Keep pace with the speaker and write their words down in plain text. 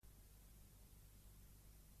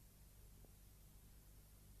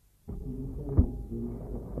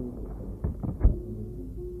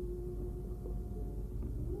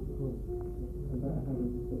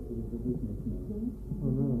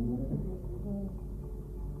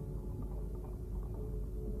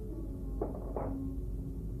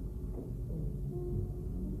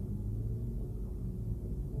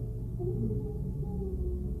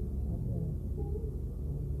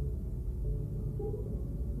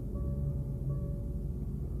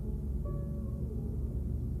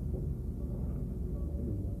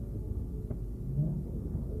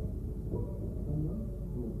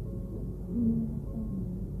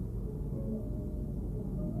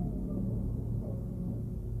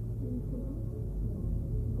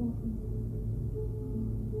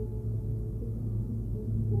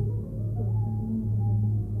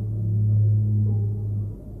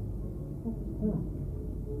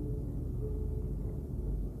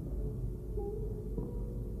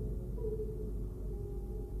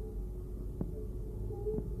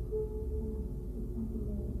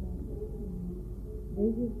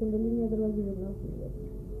Здесь кундалини дороги видно.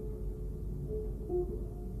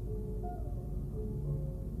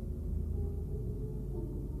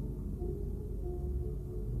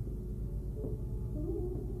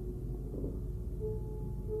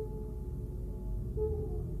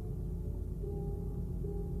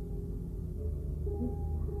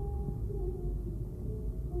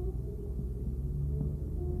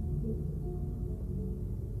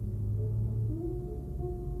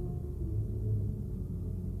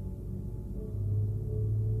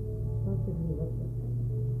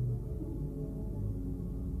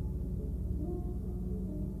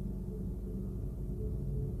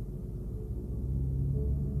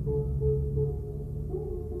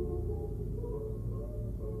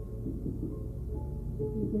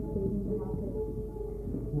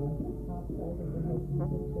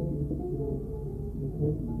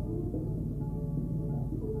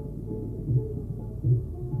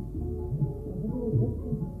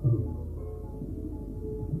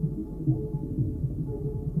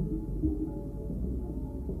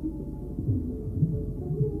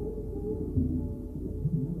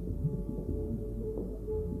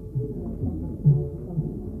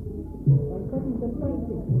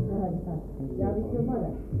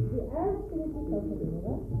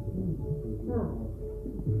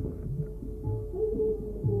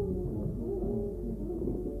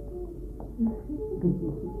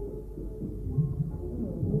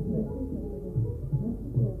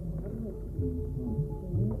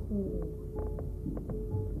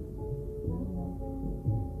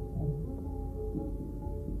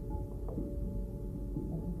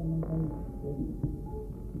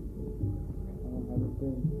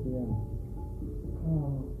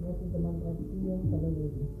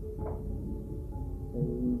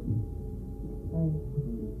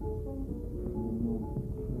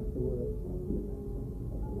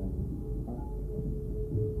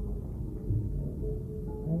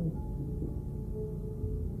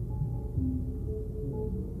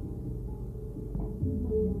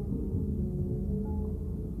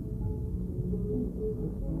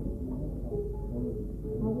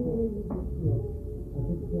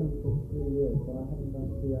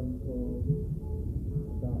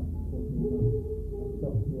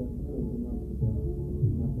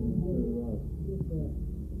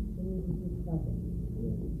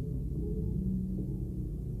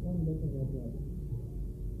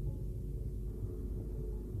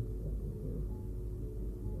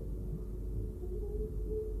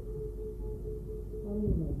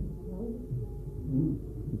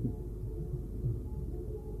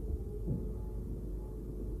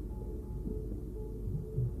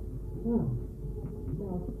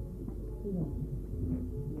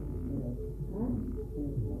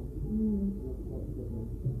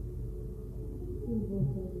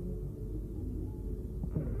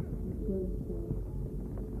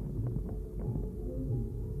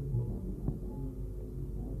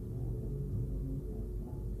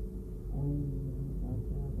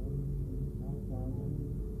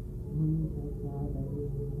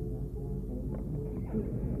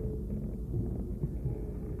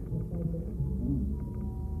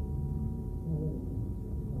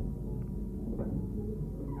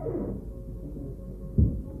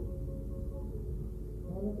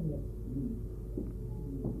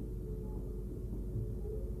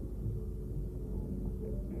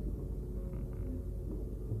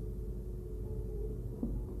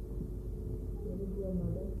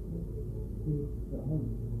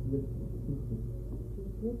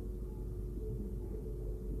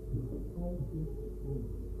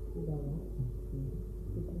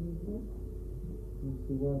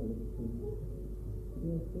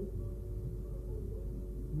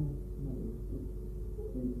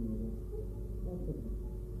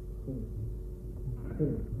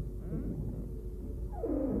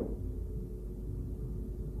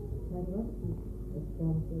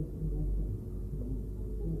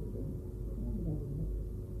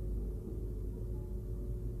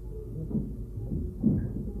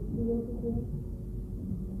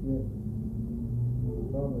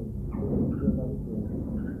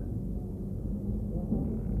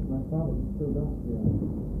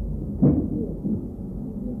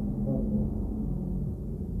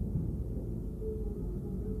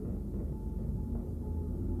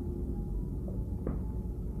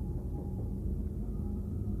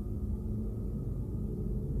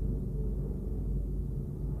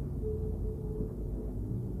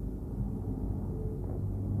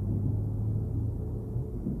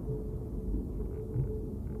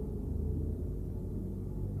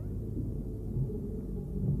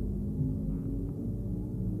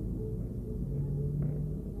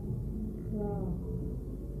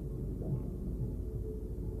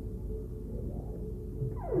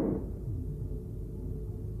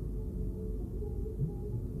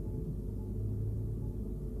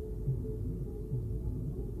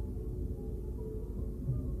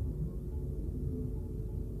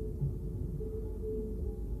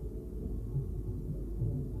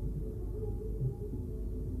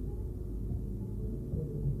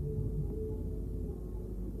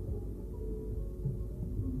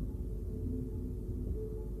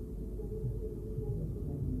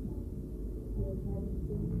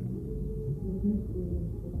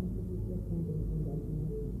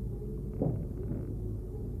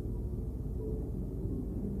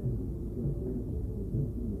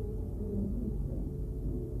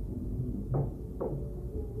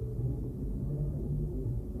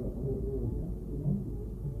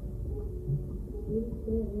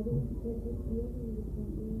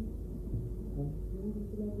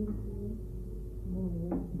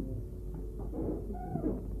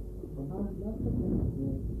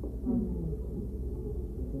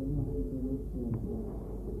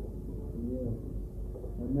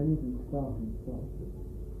 Many of them start and stop.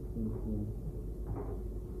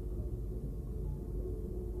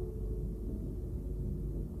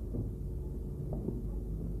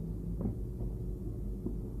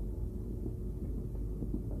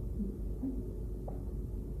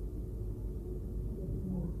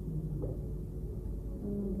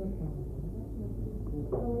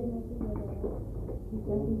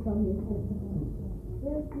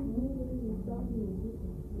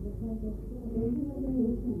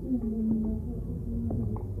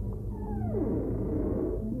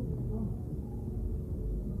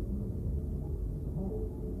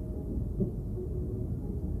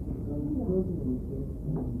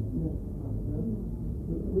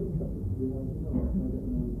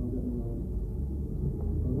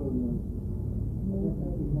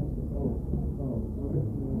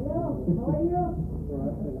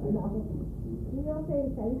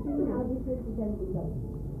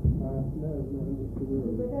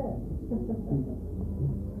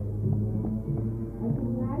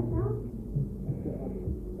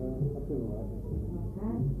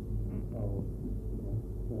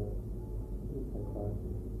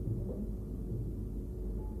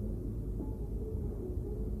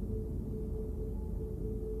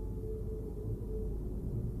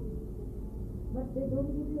 But they don't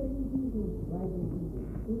give you any reason why they do it,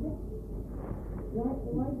 is it?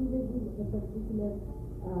 Why do they give a particular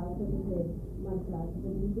mantra?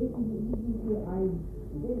 When you take it, you give your eyes.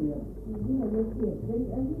 Then you have no fear. Then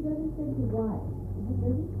and he doesn't tell you why.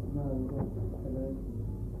 Does he? No,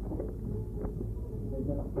 they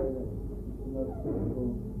don't say that it's not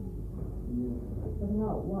suitable. But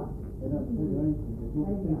how? What? They don't tell you anything. It's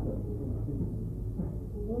not suitable.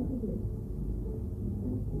 What is it?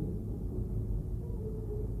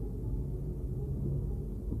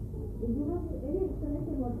 Did you have any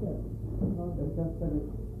explanation whatsoever? They just said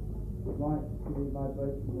it's right to the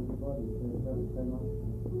vibration of the body, so it doesn't say much.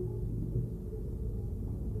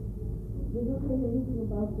 They don't say anything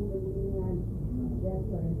about the living and death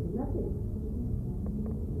or anything, nothing.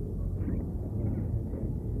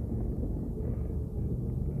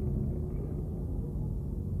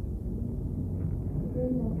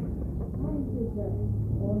 Then how is it that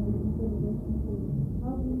all the people,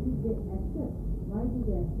 how do they accept? Why do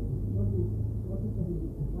they accept? What is the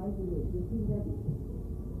reason? Why do they think that?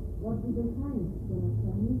 What do they find so much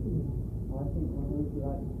convincing? I think one would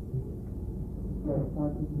like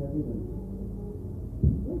scientific evidence.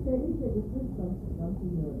 Yes, there is a difference from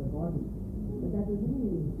the body, but that doesn't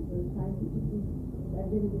mean the scientific that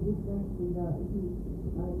there is a difference in the, if you,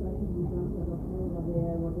 person becomes sort of more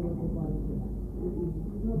aware, whatever they call it.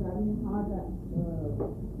 You know, running hard,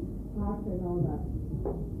 heart and all that.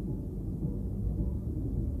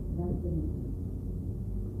 That's the reason.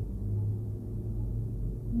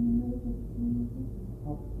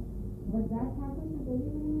 But that happens with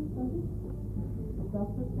everybody who's coming. The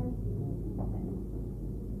doctor says,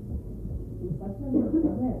 the person is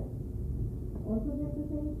aware. Also get the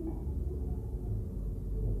same thing?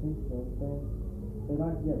 I think so. They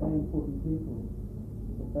like to get very important people,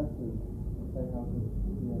 professors, to say how to do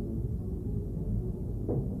it.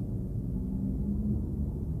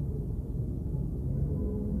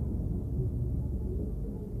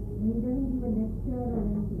 He doesn't give a lecture or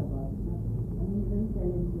anything about it. I mean, he doesn't tell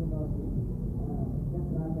anything about it. Just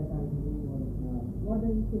run that I'm doing or what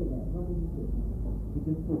does he say there? What does he say? He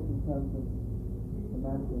just talks in terms of the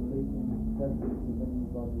man releasing vessels within the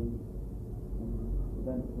body and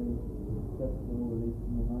eventually just all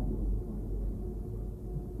releasing the mind.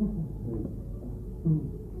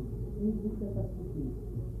 He's just a substitute.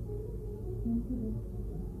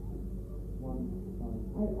 One time.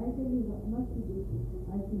 I tell you what must be this,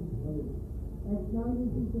 I think, like now you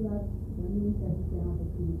people are running that you cannot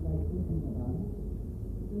actually like thinking about it.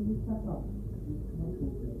 So you shut up. I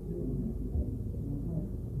think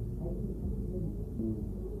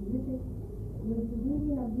you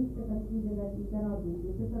really have reached the conclusion that you cannot do it.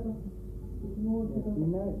 It's a sort of, it's more sort of... You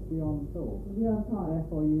know it's beyond thought. Beyond thought.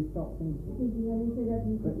 Therefore you stop thinking. Thinking and you say that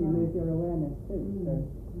you But you lose your awareness too. So.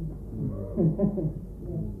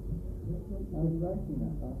 Yes. I was writing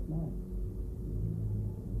that last night.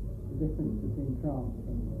 The difference between trance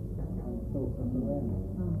and thought and awareness.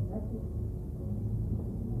 That's it.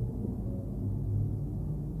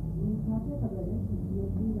 You have to have awareness, you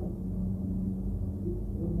feel it.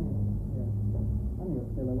 Yeah. And you're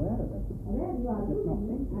still aware of it. Aware you are just not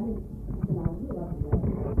thinking. thinking. I mean, you can argue about it.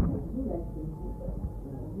 Do that thing.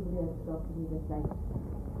 Everybody has to talk to me just like,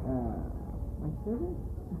 my children?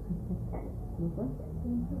 You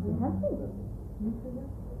have to.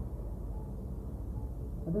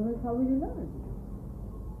 Otherwise, how will you learn?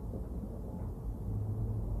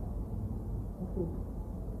 Okay.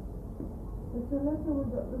 It's a letter we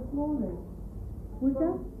got this morning. Who's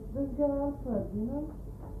that? This guy Alfred, you know?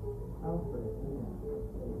 Alfred,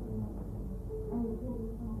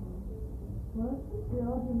 What? The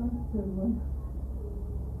argumentative one.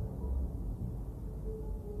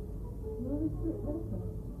 Really sweet letter.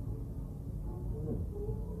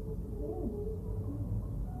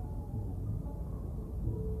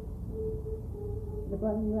 The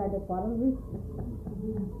one you had a quarrel with?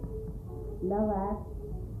 Love act.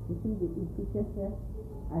 You see the pictures here?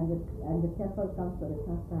 And the temple comes for a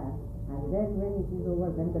short time. And then when it is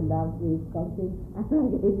over, then the love wave comes in, and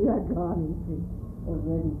again you are gone into it. Oh,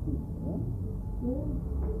 very sweet. Yeah? Yeah.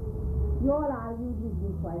 You all argued with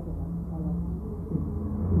me quite a lot.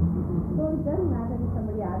 So it doesn't matter if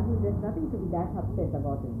somebody argues, there's nothing to be that upset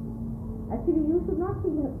about it. Actually, you should not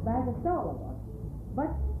feel bad at all about it.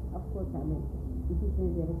 But, of course, I mean, if he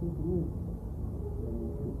says anything to me,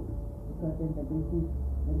 because then the baby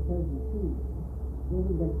themselves will see.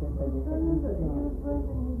 Maybe that's just a He was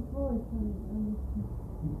raising his voice and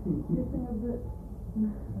getting a bit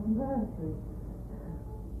embarrassing.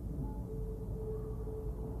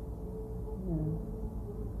 Yeah.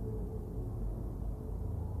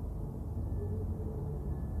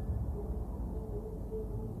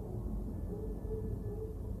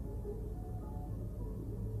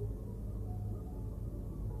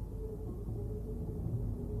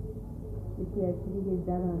 Actually, he's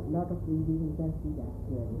done a lot of reading, you can see that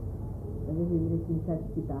clearly. The way he's written such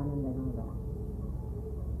Chitanand and all that.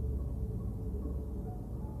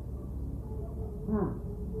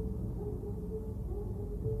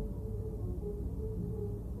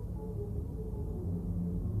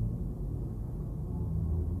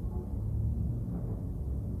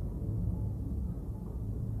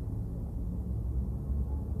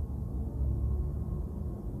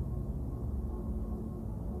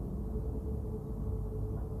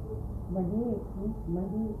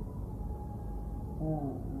 Mahi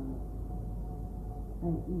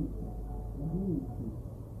and eat. Mahi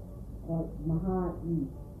or Maha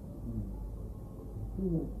eat. Two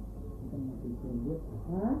words.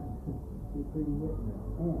 Huh?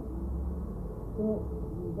 Yeah. So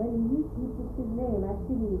when he puts his name,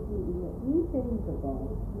 actually each is the God.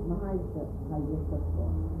 Maha is the highest of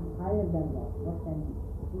God. Higher than God. What can be?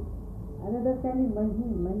 Another can be Mahi.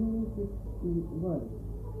 Mahi is this world.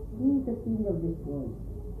 He is the king of this world.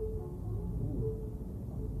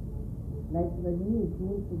 Like Rajneesh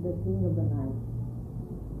means the king of the night.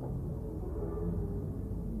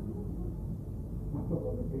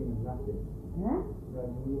 Huh?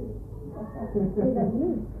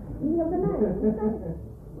 Beginning of the night.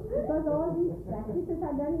 Because all these practices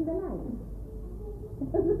are done in the night.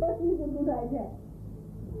 That is a good idea.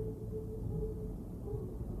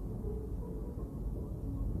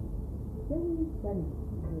 Very funny.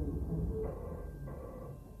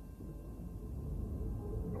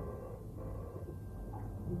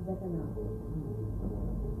 It's better now.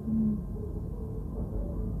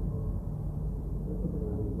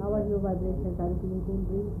 How are your vibrations? Are you feeling cool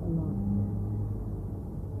breeze or not?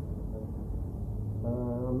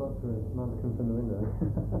 I'm not sure. It's not looking from the window.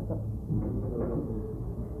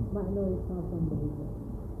 But no, it's not from the window.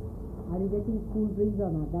 Are you getting cool breeze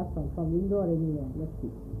or not? That's all. From window or anywhere. Let's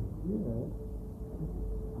see. Yeah.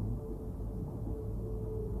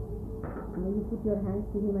 Now you put your hands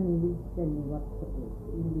to him and he will tell you what's the place.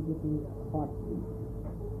 You will be getting hot breeze.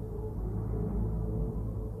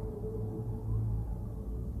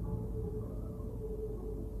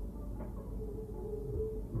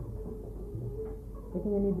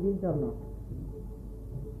 Getting any breeze or not?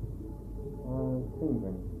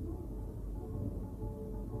 Tingling.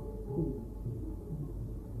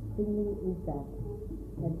 Tingling is that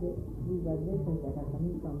the vibrations that are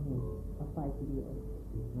coming from him are 5 kilo.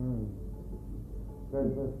 Very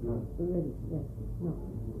good. Ready? Yes. No.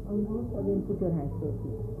 Again, put your hands close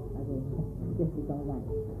here. Again, just become one.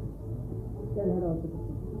 Tell her also to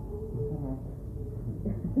put her hands.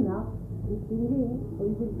 Now, it's tingling, or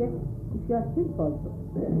you will get, if you are sick also,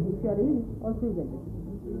 if you are ill, also you get it.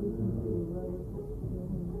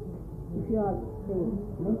 If you are, say,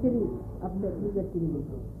 mentally upset, you get tingling.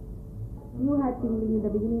 You had tingling in the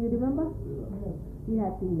beginning, you remember? You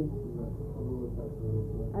had tingling.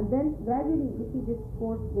 And then gradually, you see this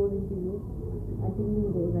force goes into you, and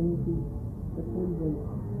tingling goes and you feel the full break.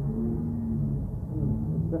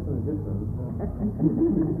 It's definitely different.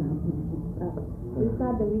 It's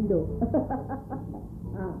not the window.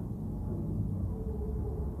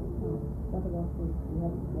 What about this? You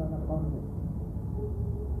have one upon this.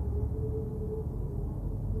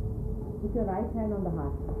 Put your right hand on the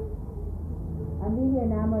heart. I'm really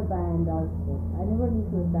enamored by Andal's book. I never knew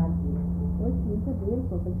she was that good. Oh, she's a real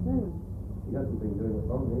professional. She hasn't been doing it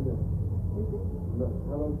long either. Is it? No,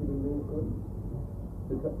 how long has she been doing it for?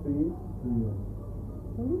 It's up to you? 2 years.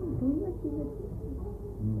 Only 2 years she was.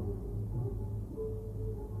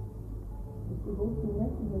 If you go 2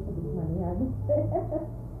 years, you get a big money. I would say.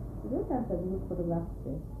 You don't have the good photographs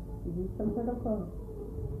there. You use some sort of a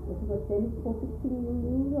telescopic thing you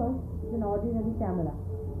use, or it's an ordinary camera.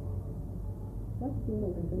 That's good.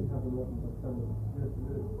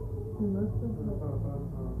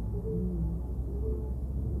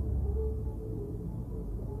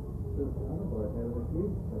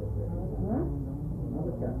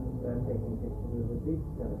 Another chap taking pictures with a big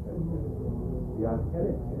telescope. The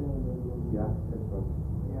architect. The architect one.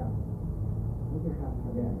 Yeah. We just have to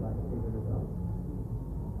get like a bigger result.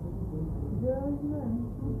 Yeah, isn't it?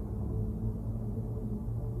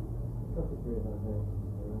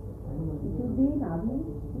 It should be Nabi.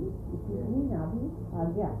 It should be Nabi.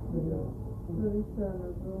 Agya. Very sad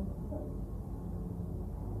as well.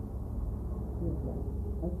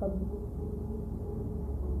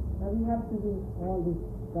 Now we have to do all this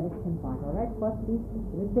correction part, alright? First is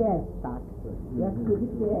repair start. You have to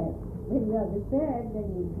repair. When you are repaired, then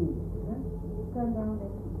you feel. Turn down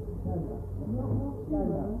it. Turn down. Turn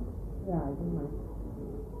down. Yeah, I don't mind.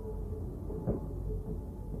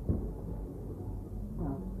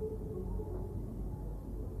 Now.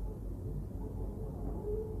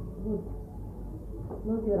 Good.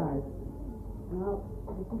 Close your eyes. Now,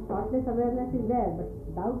 this is thoughtless awareness is there, but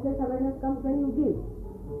doubtless awareness comes when you give.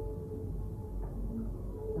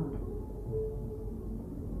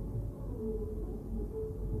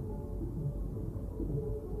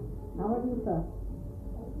 How are you, sir?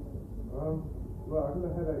 Well, I got a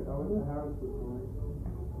headache. I went to Harrods this morning.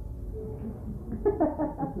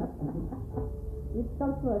 Which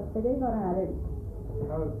comes first, headache or Harrods?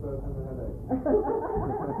 Harrods first and a headache.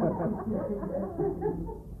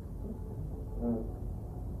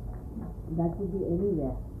 That would be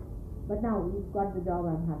anywhere. But now you've got the job,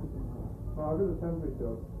 I'm happy to know. Well, I got a temporary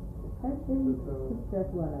job. That's really But, just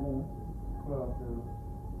one other. Well, yeah.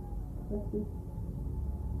 Let's see.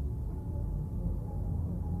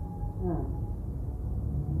 We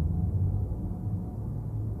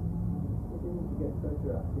need to get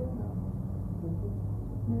pressure up here now.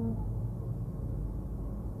 No.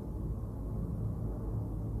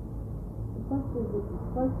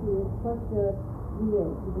 First year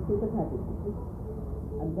with the sympathetic,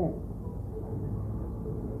 and then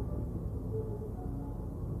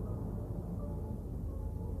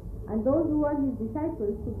And those who are his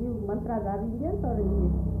disciples to give mantras are Indians or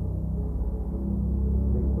English?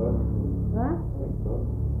 Huh? Both?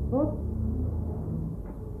 Both.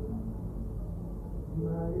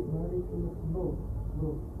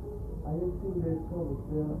 I have seen their troubles.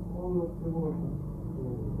 They are all of devotion.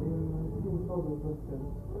 They have seen troubles with them.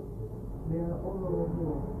 They are all over the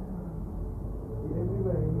world.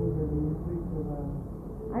 Everywhere in India, they preach about.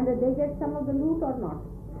 And they get some of the loot or not?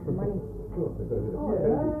 Money. Sure, it's Oh,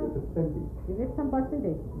 a percentage. You get some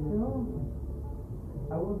percentage? No.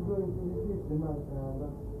 I was going to visit them out, but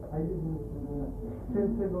I didn't.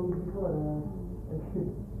 10 seconds before,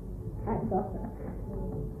 I thought.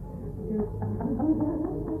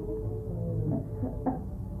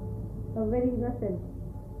 So very innocent.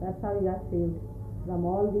 That's how you are saved from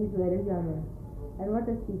all these very young. And what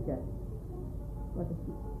a teacher. What a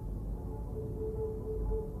teacher.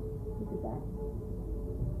 Look at that.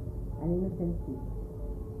 An innocent teacher.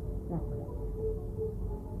 That's right.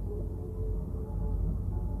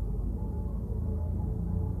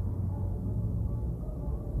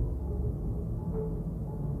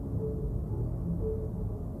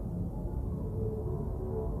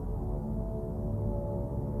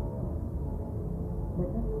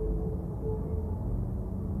 Better?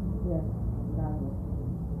 Yes, that was.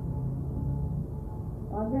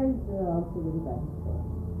 Agya is also very bad.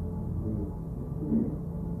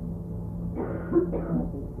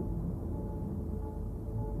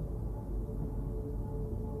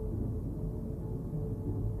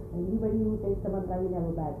 Everybody who takes a mantra will have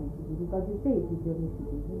a bad ECG because you say it is your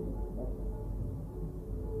ECG, isn't it?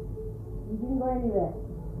 You didn't go anywhere.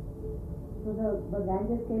 So the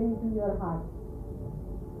Ganges came into your heart.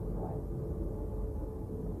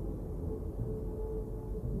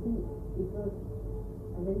 See, it was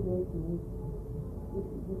a very great thing. If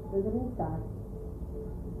this doesn't start,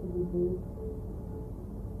 it will be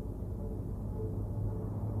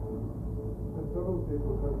Several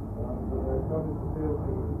people got started to feel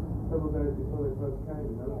things several days before they first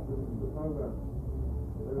came. That's the program.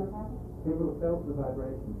 People felt the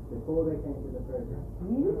vibrations before they came to the program.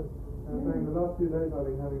 really? And I'm saying the last 2 days I've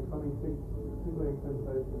been having funny tickling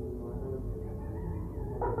sensations in my hand.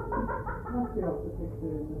 Must be able to fix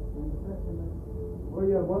it in the session. Well,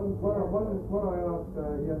 yeah, one I asked,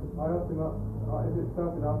 I asked him, if it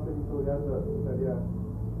started after he saw the advert, he said, yeah.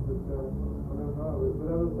 But, I don't know, but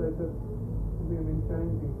others they said something had been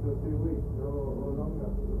changing for a few weeks or longer.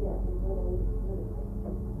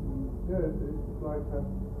 Yeah, it's like,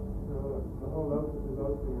 the whole lotus is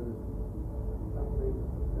opening and it's happening,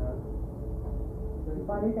 yeah. We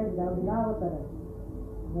call it as Gangavatar.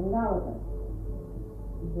 Gangavatar.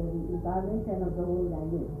 It's the incarnation of the whole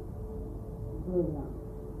language. Going on.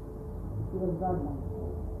 She was God now.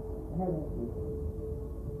 Heaven.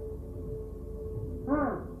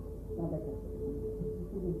 Now better.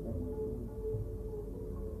 This is better.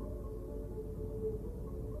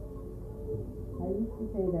 I used to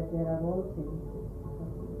say that there are all things.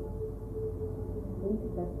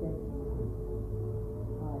 Things that get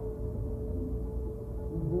high.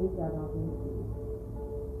 And these are not easy.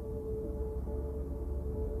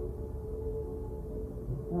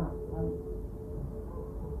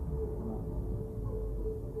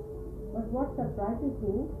 But what surprises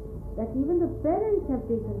me, that even the parents have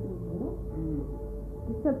taken to it,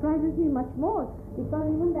 It surprises me much more, because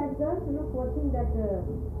even that girl, quoting that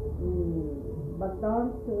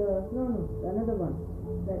Baghdad's, another one,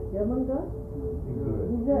 that German girl,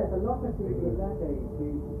 There's a lot of people at that age who,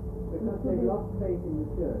 because they lost faith in the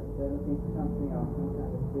church, they're looking for something else, some kind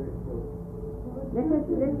of spiritual. Why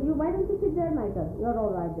don't you sit there, Michael? You're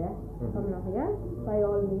all right there. Come now here, by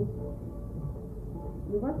all means.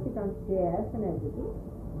 You must sit on chairs and everything.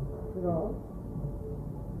 You're all.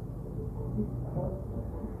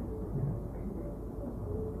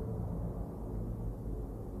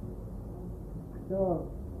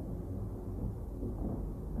 So,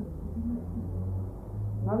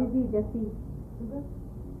 how is he, Jesse? He's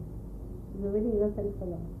a very innocent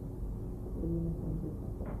fellow. Very innocent fellow.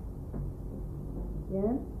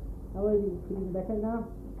 Yeah? How are you? Feeling better now?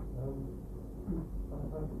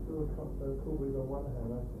 I feel cool with one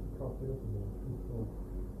hand, I can't feel it.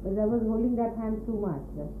 But I was holding that hand too much.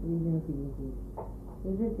 That's the reason I'm feeling good.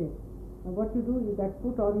 Isn't it? Now what you do, you got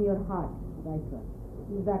put on your heart, right one.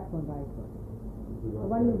 Use that one, right one. The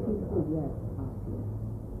one you feel good, yes. Yes.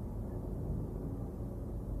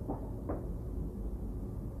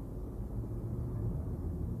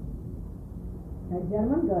 That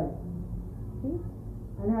German girl, see?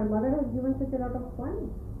 And her mother has given such a lot of money.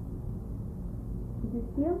 It is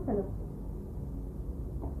pure fellow.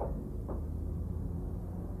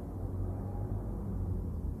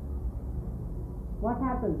 what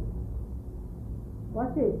happens?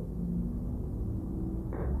 What's it?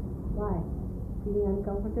 Why? Feeling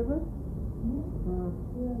uncomfortable?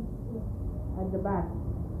 At the back.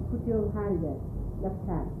 Put your hand there. Left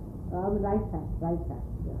hand. Right hand. Right hand.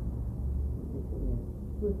 Yeah.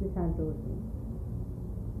 Push this hand towards him.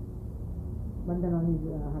 Bandhan on his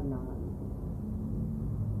Harna.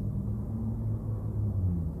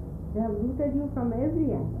 They have rooted you from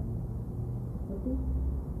every angle. Okay?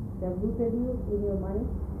 They have rooted you in your mind,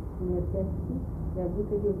 in your chest. They have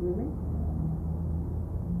rooted your women.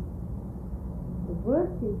 The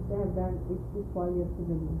worst thing they have done is to spoil your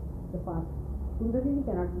Kundalini, the path. Kundalini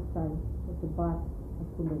cannot be spoiled, but the path of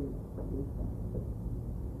Kundalini is spoiled.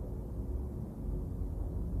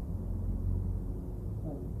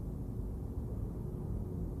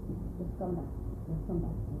 Just come back. Just come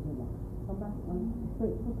back. Come back.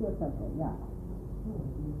 Put yourself there. Yeah.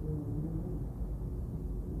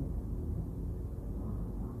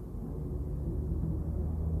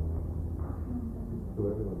 To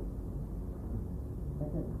everyone.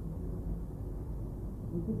 Better now.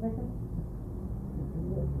 Is it better?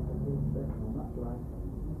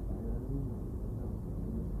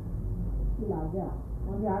 Still Agya.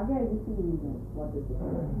 Only Agya is still in what is it?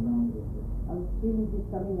 Our spirit is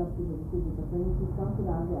coming up to the Visuddhi, but when it comes to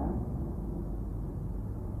the Agya,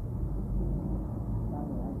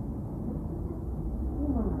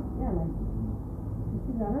 yeah, like this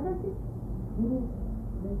is another thing. Guru,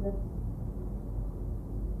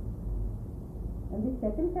 and this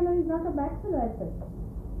second fellow is not a bad fellow as such,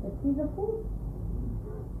 but he is a fool.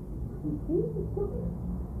 He is stupid.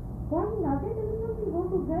 Falling Agya doesn't want to go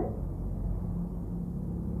to hell.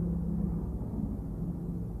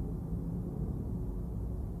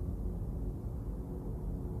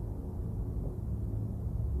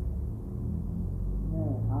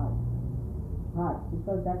 Heart,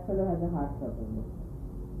 because that fellow has a heart problem.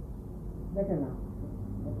 Better now.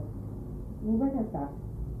 Better. Movement has started.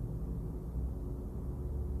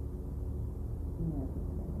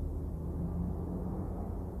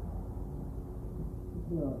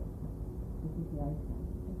 This is right hand.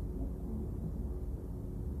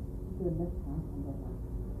 Put your left hand on the right.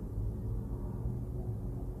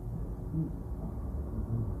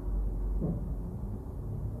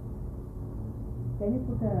 Can you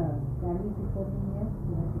put a candle before me here?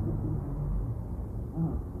 You have to put it.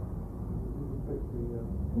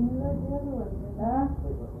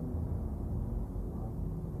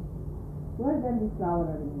 Where then this flower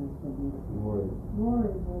arrangement so beautiful? More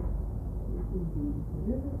is more. This is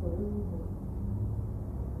beautiful.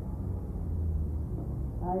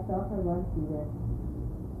 I saw her once here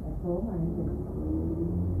at home and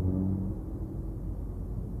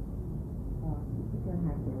put your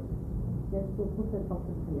hand over it. Just to put her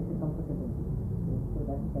comfortable, so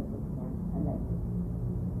that you can put hand. I like it.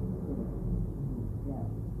 Yeah,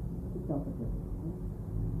 it's comfortable.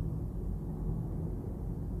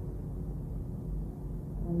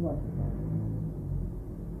 And wash it out.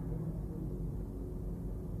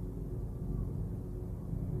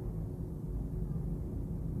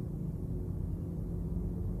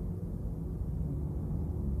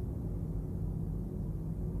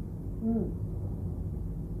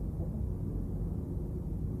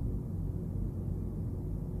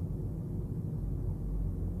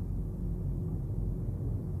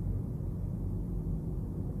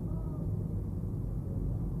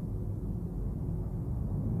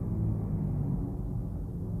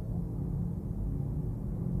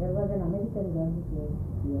 There was an American girl who came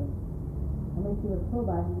here. I mean, she was so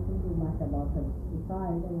bad, we didn't do much about her. We saw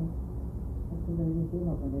it and actually we came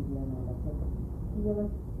up with it and all that. But she gave us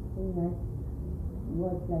very nice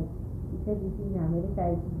words like, she said, you see, in America,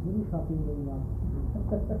 it's guru shopping going on.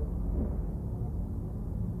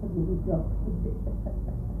 Guru shopping.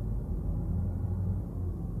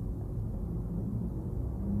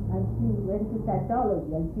 And she went to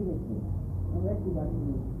Scientology ultimately. And where she got to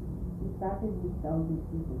do? She started with all these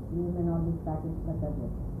people, women, all these started Mataji.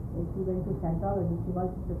 When she went to Scientology, she was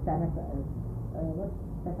the Satanology.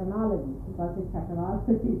 She calls it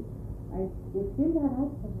Satanology. And they killed her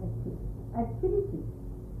husband at Philippines.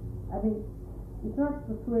 I mean, it's not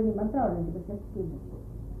through any mantra or anything, but just killed her.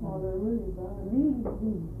 Oh, they're really bad. Really.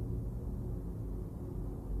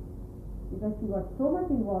 Because she got so much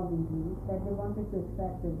involved in it that they wanted to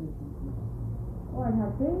extract everything. Oh, and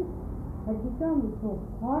her face had become so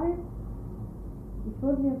horrid. He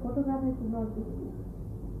showed me a photograph I could not believe.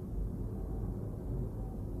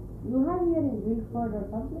 You have here in Wilford or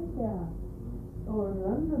someplace there? Oh, in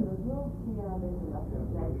London as well? Yeah, there's a lot of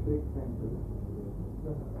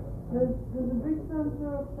There's a big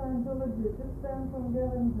centre of Scientology just down from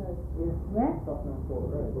Gavin's Head. Yes. Where? Tottenham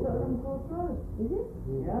Court Road. Tottenham Court Road. Is it?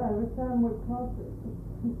 Yeah, every time we pass it,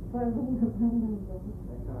 £500 on it.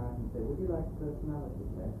 They come out and say, would you like a personality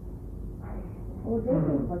test? Oh, they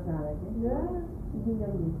say personality. Yeah. You think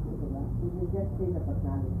they'll be to that? You just say the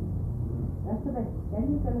personality. That's what I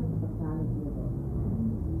can you tell us the personality about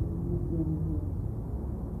this lady who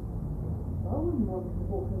I wouldn't want to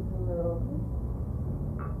walk into their office.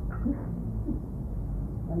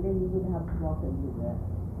 one day you would have to walk everywhere.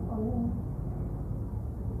 Oh, yeah.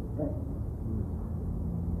 But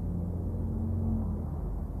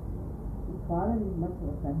his father is much of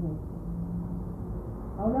a family.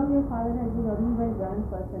 How long your father has been, or he went join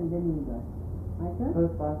first and then you joined? My turn?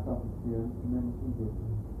 First last office here, and then he did.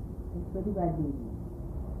 It's very bad news.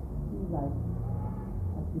 He's right.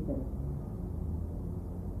 Hospital.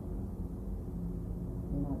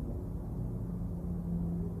 Not there.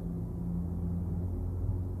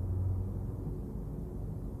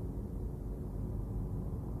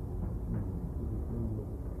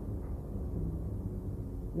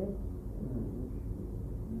 Yes?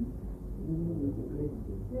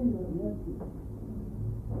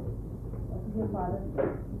 What is your father's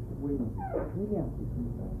name? William. William.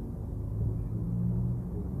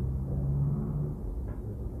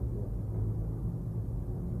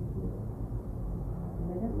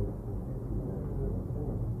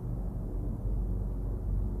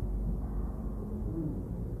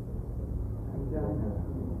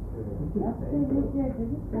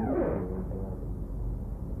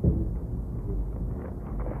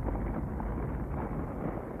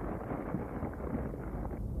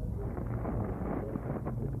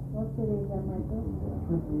 What's your age, Michael?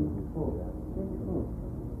 24. 24.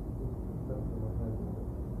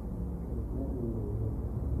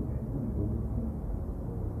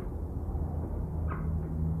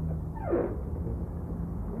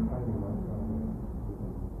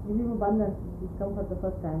 Give him abundance. He's come for the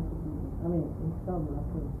first time. I mean, he's come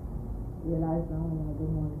after realize now and I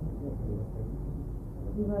don't want to get it.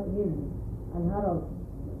 Give her him and her also.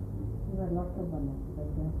 Give her lots of abundance. But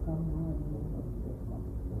he has come now and he has to come.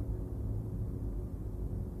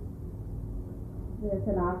 There's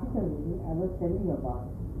an article I was telling you about.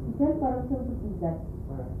 Tell Parasur to teach that.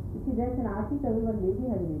 You see, there's an article one lady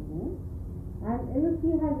has written, and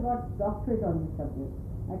she has got doctorate on this subject.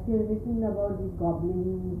 And she has written about these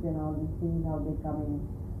goblins and all these things, how they come in.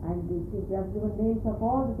 And she has given names of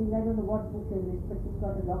all the things. I don't know what book she has written, but she's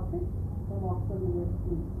got a doctorate from Oxford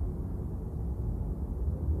University.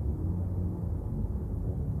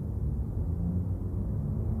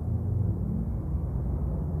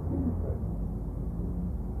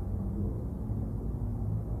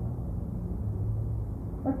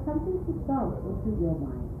 But something should come into your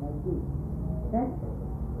mind like this. That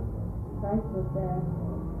Christ was there,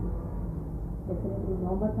 definitely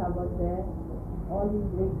Muhammad was there, all these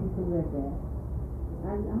great people were there.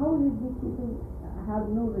 And how did these people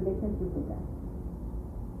have no relationship with us?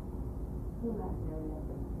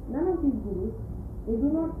 None of these gurus, they do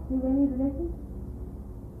not give any relation.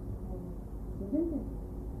 Isn't it?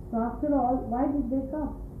 So after all, why did they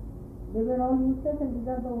come? They were all useless and these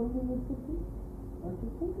are the only useful people. Don't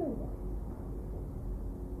you think like that?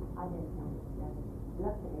 I didn't know that.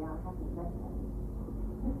 Luckily, I haven't met them.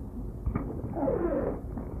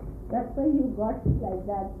 That's why you got it like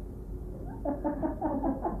that.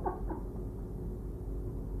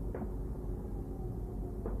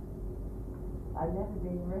 I've never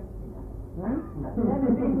been rich enough. Huh? I've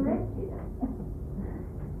never been rich enough.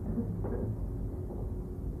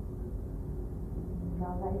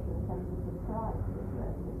 Salvation comes as a surprise to the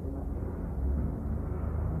rest of the life.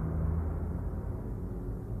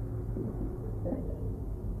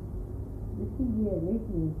 This will be a great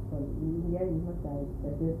news for you. In India, you must have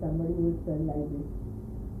that there's somebody who will spell like this.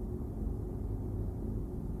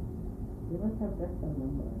 You must have just some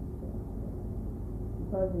number.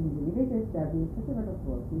 Because in the villages, there is such a lot of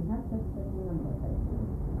work. You have such a number. Right?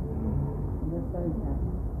 And that's how it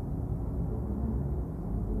happens.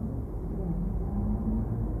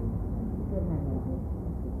 Put your hand like this.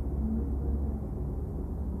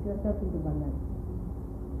 Put yourself into Bangladesh.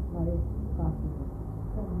 Or is casting.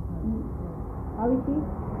 How is she?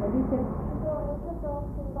 What do you say? Well, I was just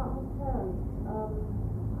asking about my parents.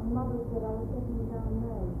 And Mother said I was getting down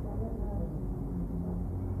there. I don't know.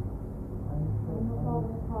 I'm not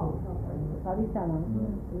following the heart. Sorry, Sana.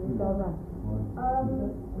 You saw that.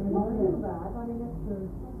 It's not too bad. I mean, it's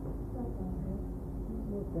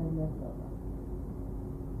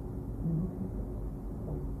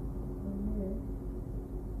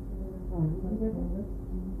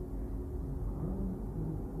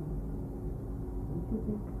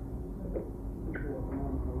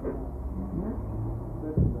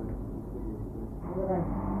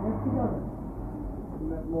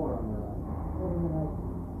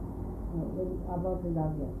about the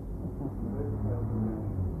Davya?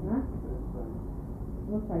 Huh?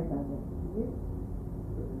 What size are they? Yes?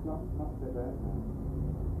 It's not so bad now.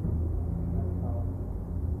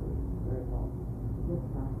 Very hot. This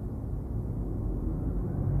size.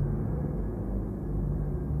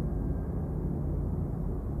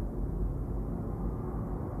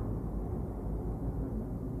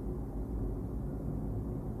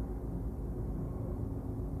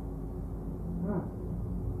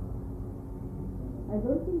 I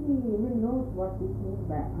don't think he even knows what this means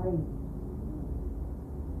by I.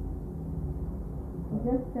 He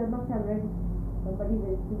just must have read somebody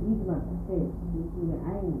very Idma says, this is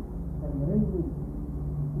I, but really,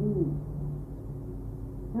 really.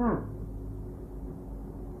 Huh?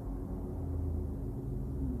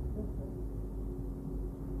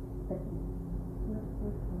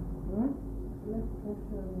 Less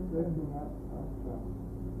pressure on the Lifting up,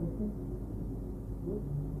 Good.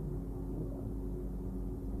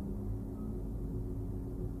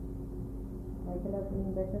 Michael, are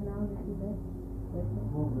feeling better now? You see that? Better?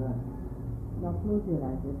 Oh, right. Now close your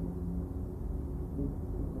eyes.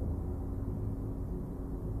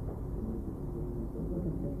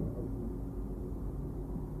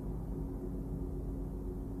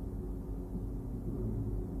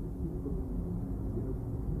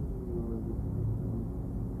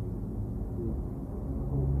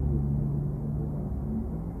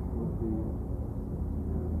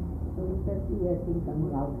 So you can see your thing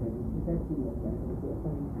coming out then. You can see yourself.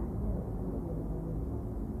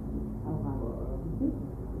 How hard? You see?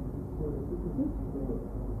 You see?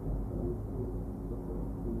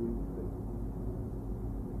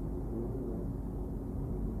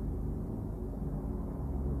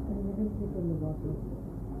 And you can sit on the bottom.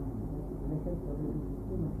 Pressure probably is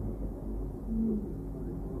too much pressure.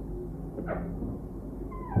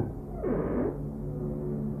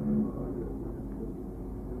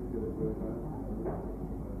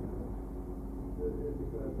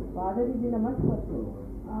 Father is in a much worse way.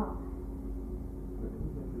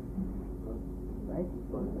 Right?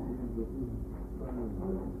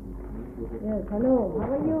 Yes, hello,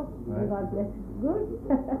 how are you? God bless. Good?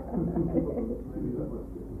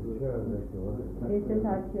 Patients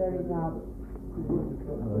are cheering up. Give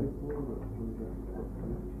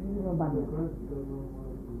him a bundle.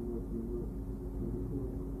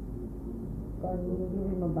 God, will you give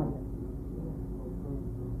him a bundle?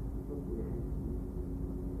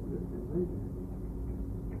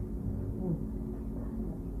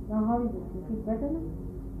 Now how is it? You feel better now?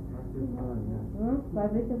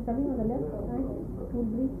 Vibrations coming on the left side? Cool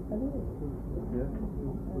breeze coming? Yeah.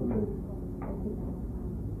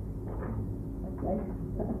 That's right.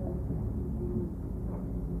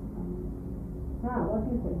 What do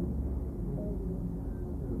you say?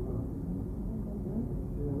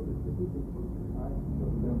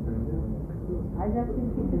 I just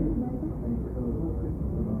think it is.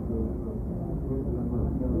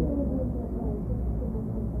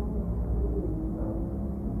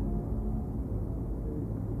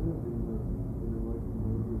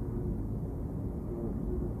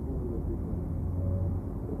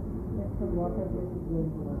 That's the water that is going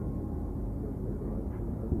to us.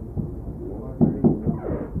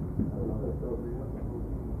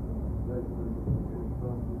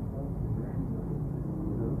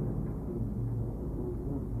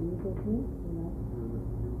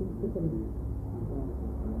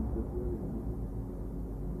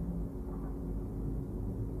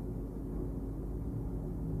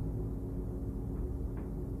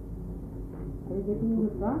 Are you getting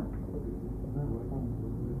your car?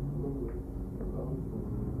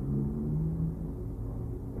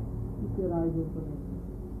 Keep your eyes open.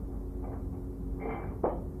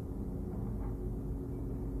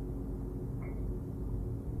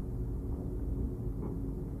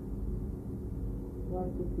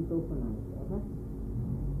 Watch this with open eyes, alright?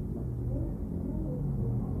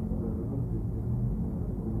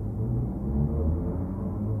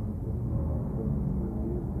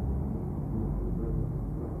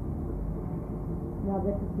 Now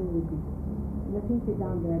better thing will be. Let him sit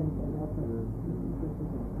down there and open.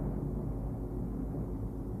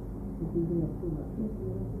 He's eating up too much.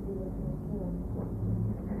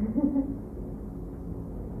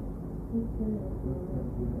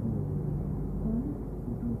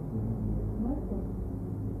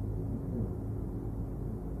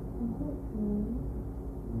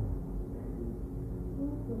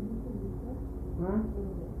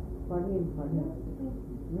 For him.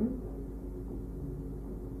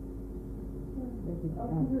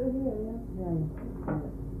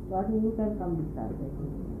 Rodney, you can come this side.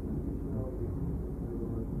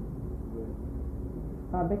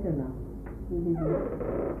 Better now. really good.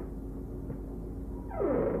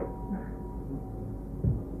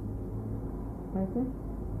 Okay?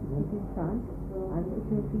 It is front and put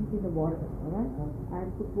your feet in the water, alright?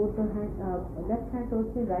 And put both the hand, left hand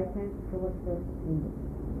towards the right hand towards the window.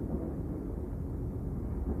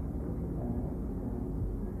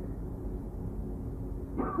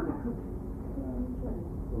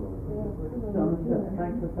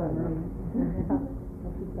 Thanks for saying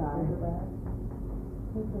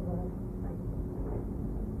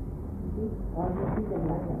Or you see them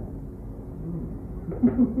like that.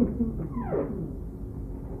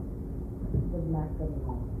 The black coming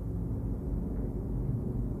out.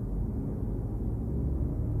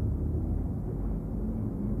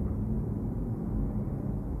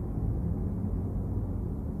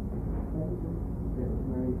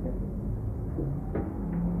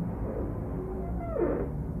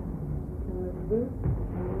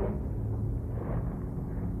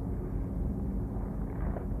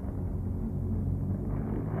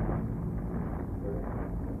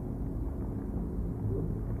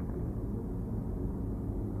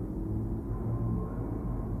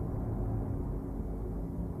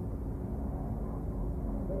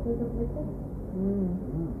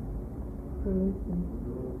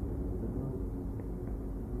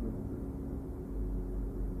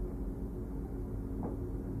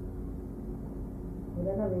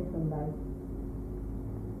 Run away from life.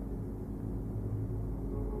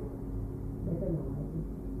 Better now, I think.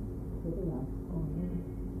 Getting up.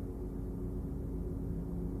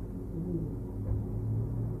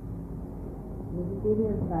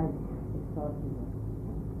 Vegetarian side is sorting out.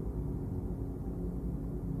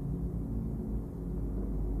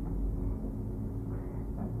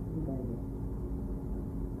 Good idea.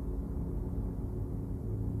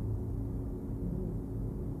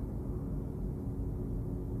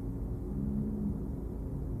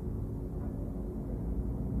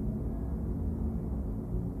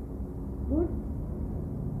 Good?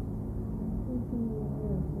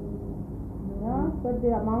 Yeah, but the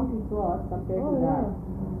amount it was compared to that.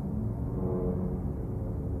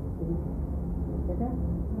 Better?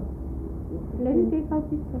 Let me take out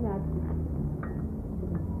this one actually.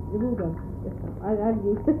 Remove that. I'll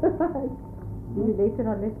give it. Give it later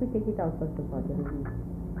on. Let me take it out first of all. Then we'll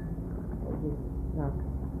now.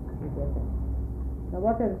 Now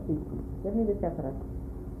what else is this? Give me the chakra.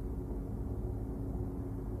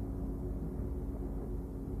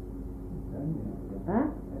 Huh?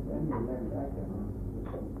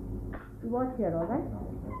 You watch here, alright?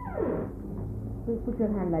 So put your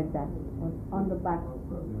hand like that on the back.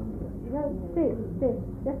 Yeah, stay,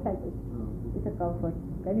 just like this. It's a comfort.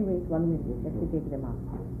 Can you wait 1 minute? Let me take them out.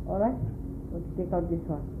 Alright? Let's take out this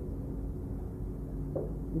one.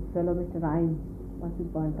 This fellow, Mr. Rhyme, must be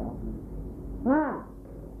burnt out. Ah!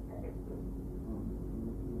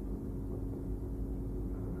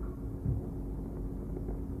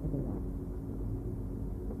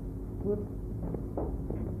 Good.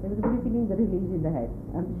 Everybody feeling the release in the head,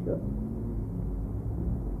 I'm sure.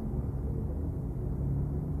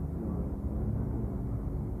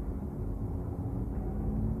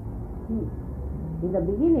 In the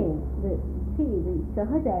beginning, the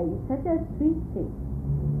Sahaja is such a sweet thing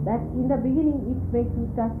that in the beginning it makes you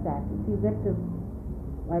touch that. You get the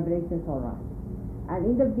vibrations all right. And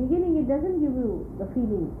in the beginning it doesn't give you the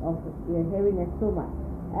feeling of heaviness so much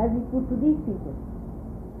as we put to these people.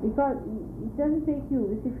 Because it doesn't make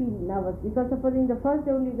you feel nervous. Because supposing the first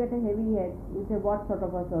day only you get a heavy head, you say what sort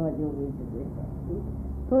of a Sahaja yoga is this?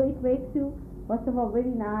 So it makes you first of all very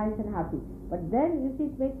nice and happy. But then you see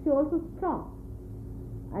it makes you also strong.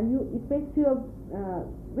 And it makes you a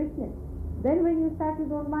witness. Then when you start, you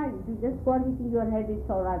don't mind. If you just go on hitting your head, it's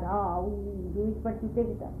all right. You do it, but you take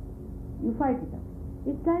it up. You fight it up.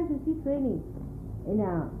 It's like you see training in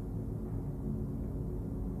a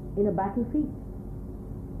battlefield.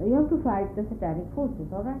 You have to fight the satanic forces,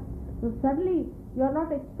 all right? So suddenly you are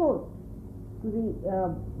not exposed to the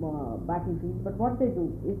battlefield, but what they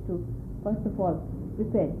do is to first of all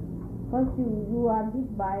prepare. First you are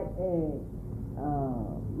hit by a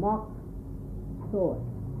mock sword,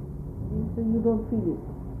 so you don't feel it.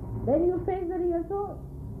 Then you face the real sword.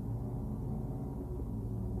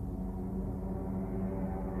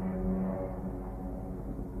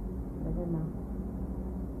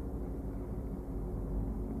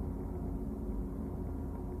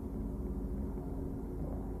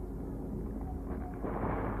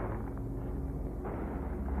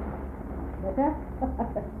 Better?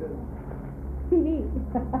 Fini.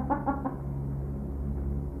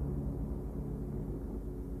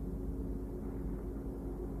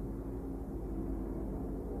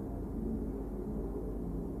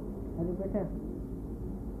 better.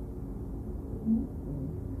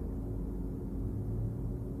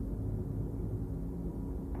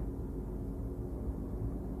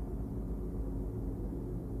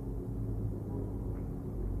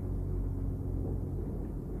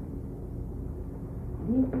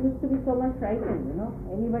 We used to be so much frightened,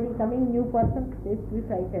 Anybody coming, new person, they used to be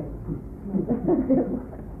frightened.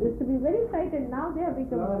 They used to be very frightened. Now they have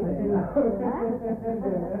become frightened.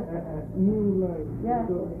 New life. Yeah.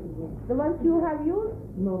 The ones you have used?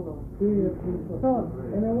 No. Seriously. So,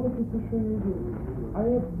 And I wanted to show you this. I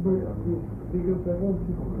have bought this because I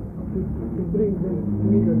wanted to bring them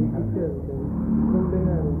to Italy to sell them from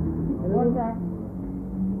Denaro. what's that?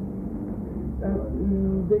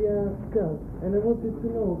 They are skulls, and I wanted to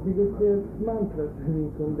know because there's mantras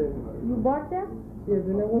having from them. You bought them? Yes,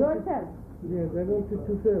 and I wanted. Yourself? Yes, I wanted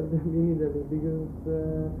to sell them in Italy because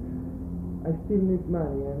I still need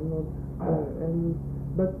money. I'm not,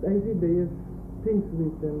 but I see they have things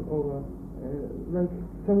with them over. Like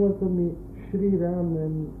someone told me Shri Ram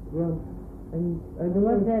and Ram, and I don't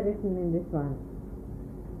What's know. there written in this one?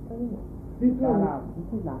 This one. This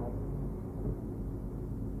is not.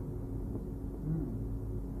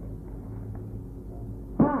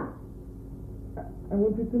 I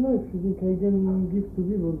wanted to know if you think I can give to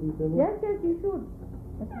people this. Yes, you should.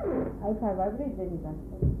 If I vibrate, then you can.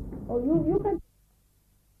 Oh, you can.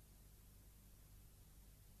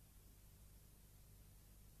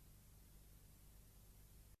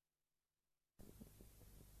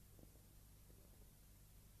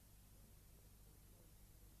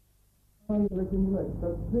 Like in light,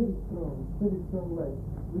 but very strong light,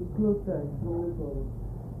 with closed eyes from the forest.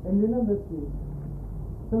 And another thing,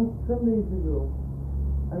 some days ago,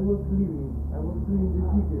 I was leaving, I was doing the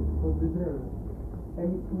ticket for the train,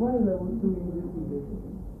 and while I was doing the ticket,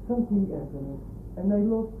 something happened, and I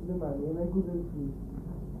lost the money, and I couldn't sleep.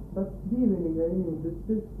 But the evening I knew that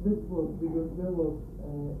this was because there was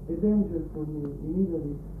a danger for me in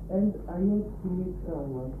Italy, and I had to meet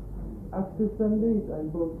someone. After some days I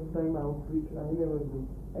bought time out, which I never do,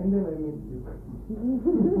 and then I met you.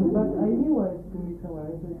 But I knew I had to meet someone,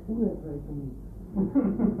 I said, who am I to meet?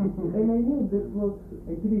 And I knew that was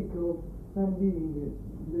a trick of some being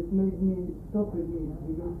that made me stop at me,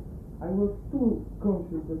 because I was too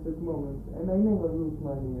conscious at that moment, and I never lose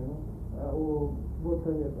money, or what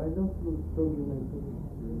I have. I don't lose documents.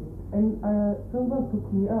 And someone took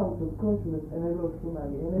me out of consciousness, and I lost the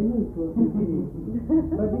money, and I knew it was the being.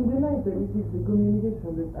 But in the night I received the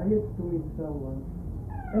communication that I had to meet someone.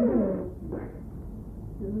 And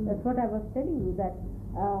then That's what I was telling you, that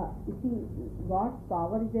you see, God's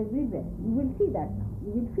power is everywhere. You will see that now.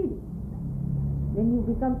 You will feel it. When you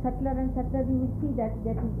become subtler and subtler, you will see that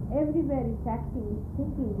is everywhere. It's acting, it's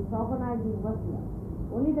thinking, it's organizing, working.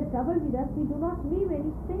 Only the trouble with us, we do not leave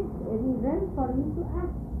any space, any realm for him to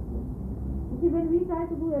act. You see, when we try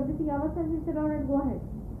to do everything ourselves, we sit down and go ahead.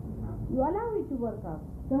 You allow it to work out.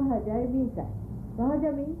 Sahaja means that.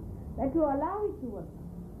 Sahaja means that you allow it to work out.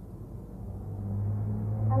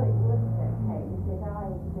 Oh, it was okay, because I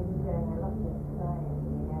was doing a lot of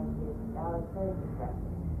society, I was very distracted,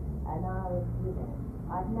 and I was,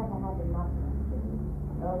 I've never had a mother.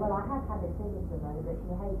 Well, I have had a physical mother, but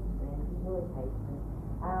she hates me, and she's always hated me.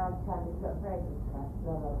 And I've tried to look very distressed,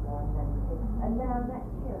 blah, blah, blah, and then I met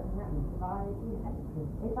you, and that was why,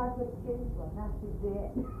 if I could choose one, that would be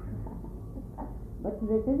it. But to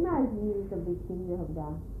recognize me is a big thing you have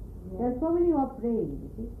done. Yeah. There are so many who are praying, you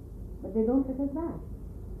see, but they don't recognize.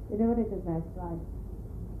 They never recognize Christ.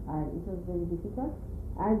 And it was very difficult.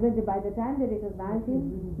 And by the time they recognized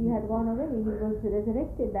him, he had gone away, he was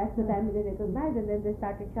resurrected. That's the time they recognized, and then they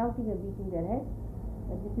started shouting and beating their heads.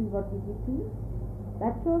 And this is what we did to you.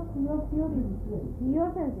 That shows your purity,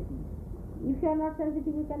 your sensitivity. If you are not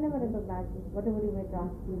sensitive, you can never recognize it, whatever you may try.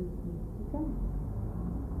 You can't.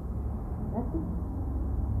 That's it.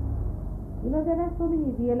 There are so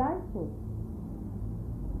many realized souls.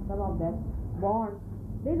 Some of them, born,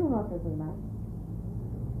 they do not recognize.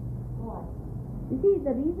 Why? You see,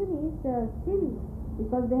 the reason is still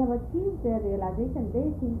because they have achieved their realization, they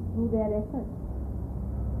think through their efforts,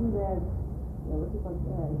 through their,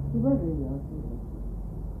 chivalry or something,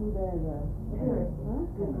 through their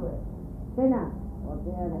pena, or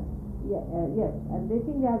their, yes, and they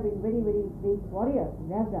think they have been very, very great warriors,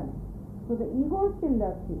 they have done it. So the ego still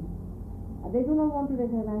lurks in. And they do not want to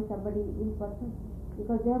recognize somebody in person,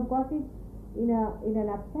 because they have got it in an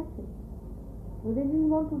abstraction. So they didn't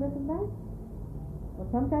want to recognize. Or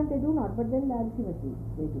sometimes they do not, but then ultimately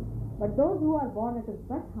they do. But those who are born at a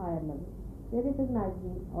much higher level, they recognize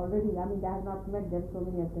me already. I mean, I have not met them, so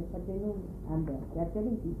many of them, but they know I'm there. They are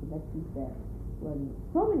telling people that she's there. Well,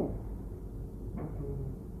 so many of them.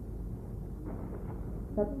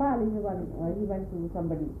 Satpal is one, he went to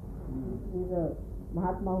somebody, he's a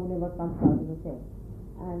Mahatma who never comes out of the same.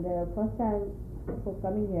 And first time for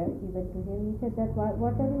coming here, he went to him, he said that,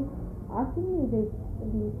 what are you asking me? This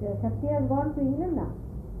Shakti has gone to England now.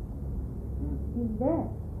 She's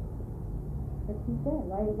there. But she's there.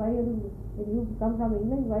 Why are you, when you come from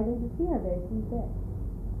England, why don't you see her there? She's there.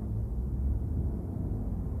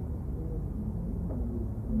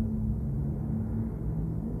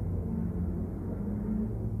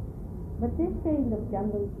 But they stay in the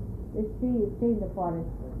jungle, they stay in the forest.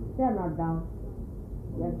 They are not down.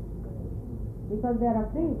 Yes. Because they are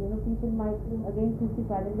afraid, people might again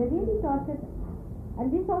crucify them. They really torture.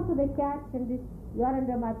 And this also they catch, and this, you are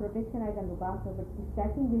under my protection, I can look after. But this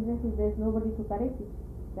catching business, if there is nobody to correct it,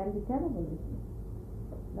 can be terrible.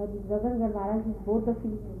 Now this Gagan Maharaj, both of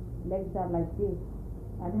his legs are like this,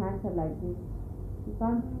 and hands are like this. He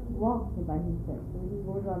can't walk by himself. So he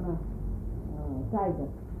goes on a tiger.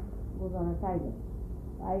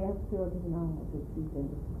 I have cured him now of his feet and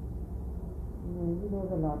he knows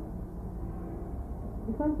a lot.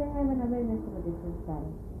 Because they have an awareness of a different style.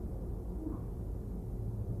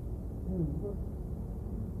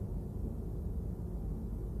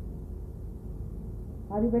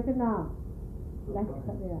 Are you better now?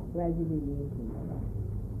 Gradually.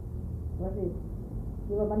 What is?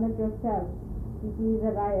 You abandoned yourself. If he is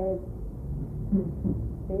a riot,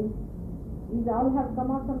 these all have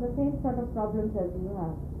come out from the same sort of problems as you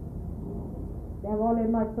have. They have all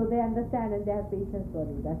emerged, so they understand and they have patience for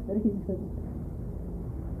you. That's the reason.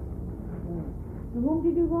 To whom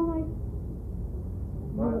did you go, Mike?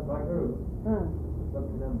 My guru.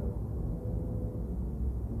 What's the number?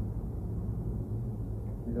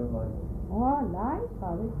 You don't like it? Oh, nice,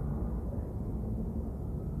 sorry.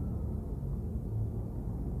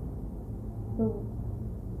 So,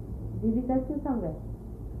 did he touch you somewhere?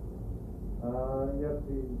 Yes,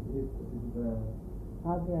 he's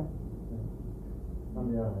Out there.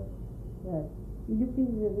 on the eye. Yes. Will you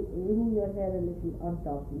please remove your hair a little on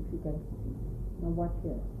top if you can see. Now watch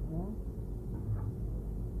here. Yeah?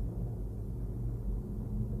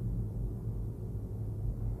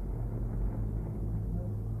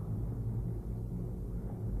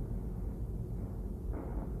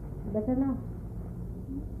 Better now?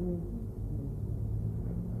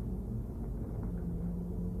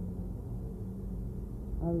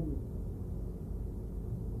 How is it?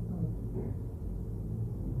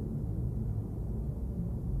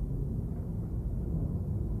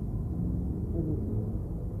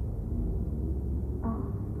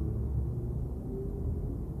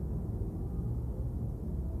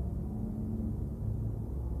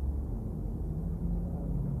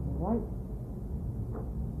 Right.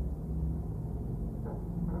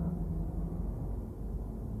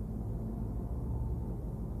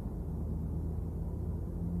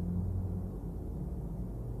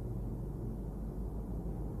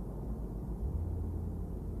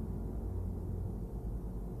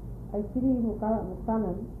 Actually,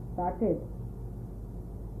 Muktanand started.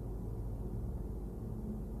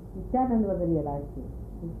 Nityanand was realized too.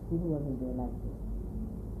 He wasn't realized too.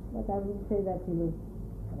 But I would say that he was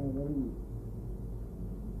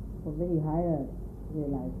very higher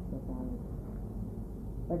realized Muktanand.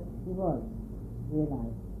 But he was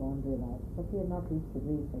realized, born realized. But he had not reached the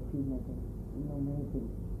great achievement in many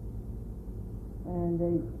things. And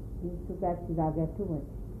he used to catch his agya too much.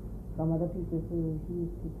 Some other people, he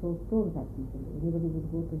used to throw stones at people. Anybody would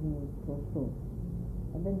go to him and throw stones.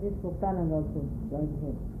 And then this Muktanand also joined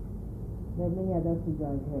him. There are many others who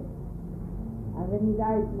joined him. And when he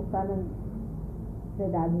died, Muktanand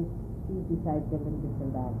said, I'm his chief disciple and this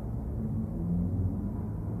and that.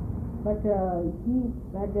 But he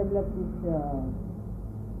had developed this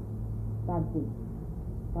tantric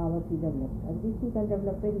power he developed. And this you can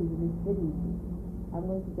develop very easily, very easily. I'm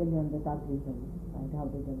going to tell you on the tantrism and how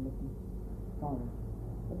they develop these powers.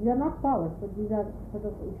 But these are not powers, but these are sort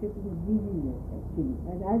of shaping diseases actually.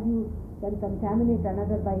 And as you can contaminate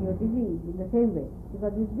another by your disease in the same way,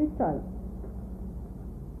 because it's destroyed.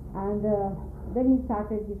 And then he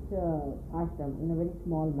started this ashram in a very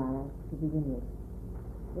small manner to begin with.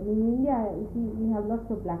 Then in India, you see, we have lots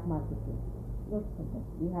of black market here. Lots of them.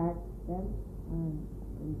 We had them, and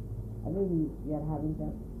again we are having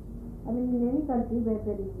them. I mean, in any country where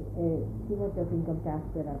there is too much of income tax,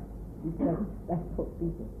 there are different types of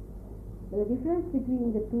people. But the difference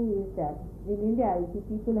between the two is that in India, you see,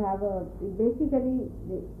 people have basically,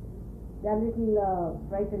 they are little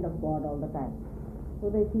frightened of God all the time. So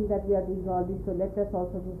they think that we are doing all this, so let us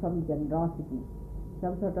also do some generosity,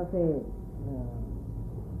 some sort of a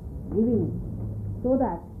giving, so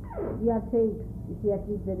that we are saved. You see, at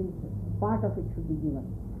least there is part of it should be given.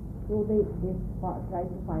 So they try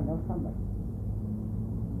to find out somebody.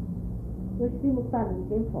 So Shri Muktanand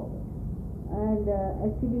came forward and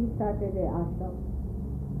actually started a ashram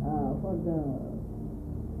for the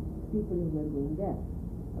people who were going there.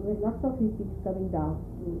 There were lots of hippies coming down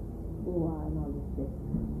to Goa and all this place.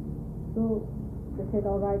 So they said,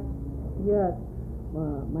 all right, here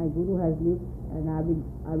my guru has lived and I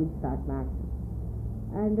will start my ashram.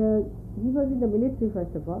 And he was in the military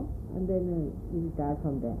first of all, and then he retired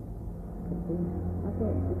from there.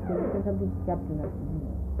 Something captain or something.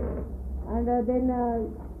 And then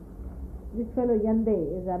this fellow Yande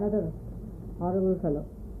is another horrible fellow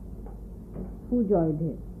who joined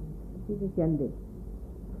him. This is Yande.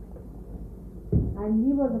 And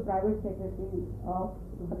he was the private secretary of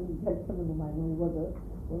one gentleman whom I know who was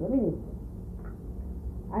a minister.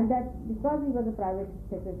 And that because he was a private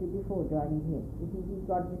secretary before joining him, he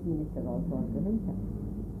got this minister also under himself.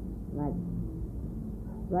 Imagine.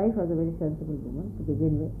 Wife was a very sensible woman to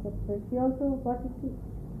begin with, but she also got it too.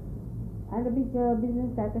 And a big business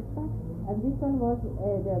satisfaction. And this one was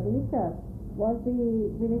the minister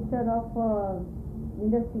of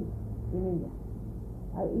industry in India.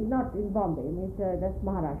 Not in Bombay, that's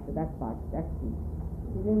Maharashtra, that part, that state.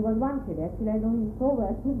 His name was Wanted. Actually, I know him so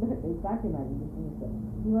well that you can't imagine this minister.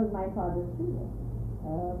 He was my father's student,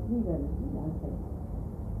 and he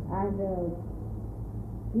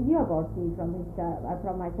knew about me from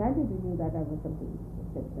my childhood. He knew that I was something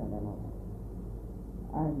exceptional and all that.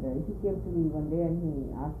 And he came to me one day and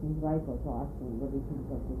he asked me, his wife also asked me, what do you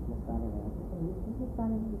think of this Muktanand? I said, this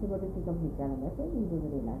Muktanand, what do you think of Nityananda? I said, he was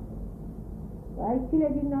very nice. Actually,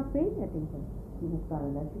 I did not pay attention to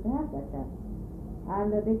Muktanand. I should have that time.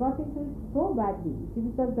 And they got into it so badly,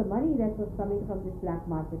 because the money that was coming from this black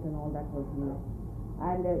market and all that was new.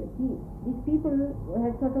 And these people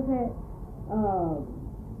had sort of a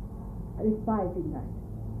respite in that,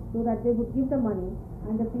 so that they would give the money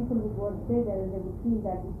and the people would go and stay there and they would feel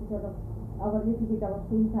that it's sort of our little bit of our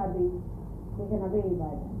sins are being taken away by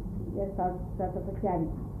that. There's sort of a charity.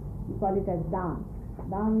 We call it as daan.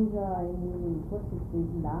 Daan is in what's this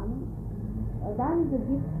in daan? Daan is a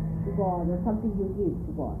gift to God, or something you give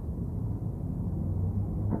to God.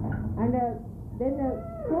 And then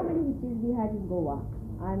so many hippies we had in Goa,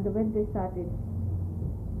 and when they started,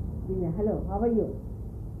 hello, how are you?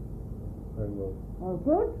 Very well. Oh,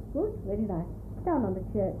 good, very nice. Sit down on the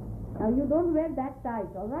chair. Now you don't wear that tight,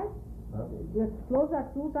 all right? Huh? Your clothes are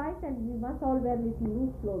too tight, and we must all wear little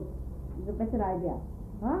loose clothes. It's a better idea.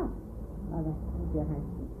 Huh? Put your hands.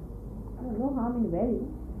 No harm in wearing.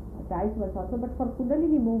 Tight was also, but for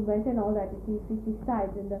Kundalini movement and all that, if it is tight,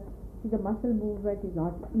 then the muscle movement is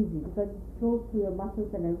not easy, because it flows through your muscles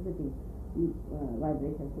and everything, the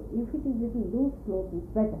vibration. So if it is little loose clothes, it's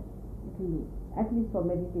better. Little loose. At least for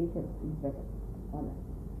meditation, it's better. All right.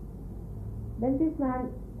 Then this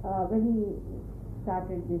man, when he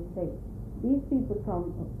started this thing, these people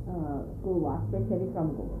from Goa, especially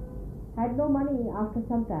from Goa, had no money after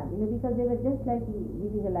some time, because they were just like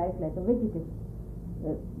living a life like a vegetable.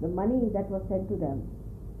 The money that was sent to them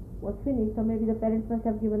was finished, or maybe the parents must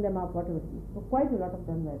have given them up, whatever it is. So quite a lot of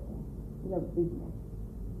them were in a big mess.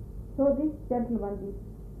 So this gentleman, this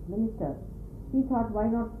minister, he thought, why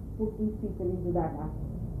not put these people into that ashram?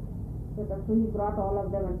 So he brought all of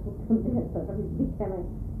them and put them there, sort of became a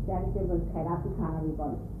charitable therapy khana, we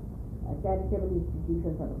call it, a charitable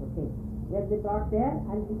institution sort of a thing, where they brought there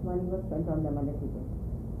and this money was spent on them a little bit.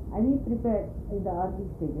 And he prepared in the early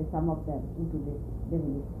stages some of them into this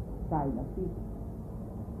devilish style of people.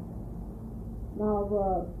 Now,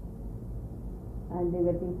 and they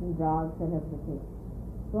were taking drugs and everything.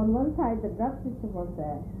 So on one side the drug system was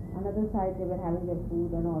there, another side they were having their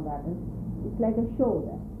food and all that, and it's like a show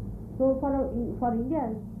there. So for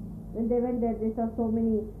Indians, when they went there, they saw so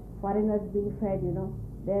many foreigners being fed,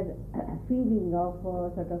 their feeling of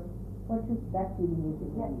sort of, what is that feeling?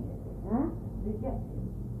 Rejection.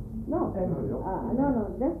 No,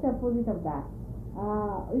 just the opposite of that.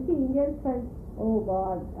 You see, Indians felt, oh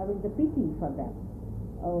God, the pity for them.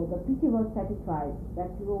 Oh, the pity was satisfied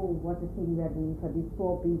that, what a thing we are doing for these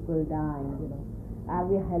poor people dying,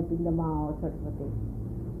 we are helping them out, sort of a thing.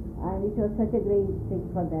 And it was such a great thing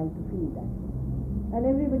for them to feel that. And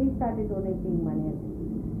everybody started donating money.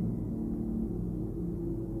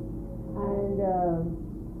 And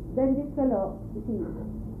then this fellow, you see,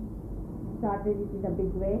 started it in a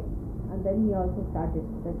big way, and then he also started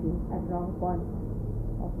touching at wrong points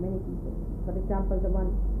of many people. For example, the one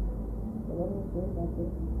who said that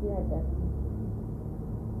he had that,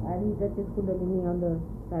 and he touches Kundalini on the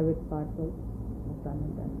private parts of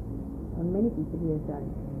Muktananda. On many people he has done.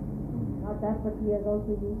 Not that, but he has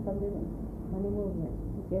also used some women. Money movement.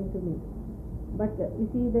 He came to me. But you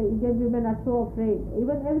see, the Indian women are so afraid.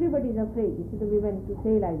 Even everybody is afraid. You see, the women to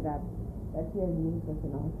say like that he has used such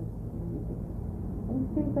an awesome. And he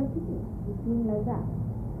still continues. He's doing like that.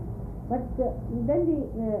 But then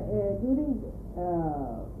during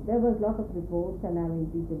there was lot of reports, and I mean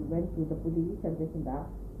people went to the police and this and that.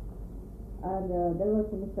 And there was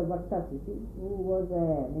Mr. Mataji, who was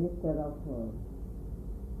a minister of,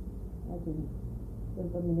 I think, was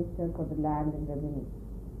the minister for the land and revenue.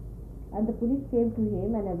 And the police came to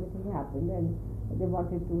him and everything happened, and they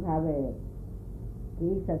wanted to have a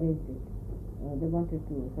case against it. They wanted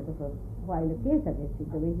to sort of file a case against it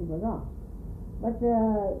the way he was on. But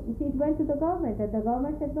you see, it went to the government, and the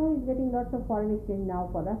government said, no, he's getting lots of foreign exchange now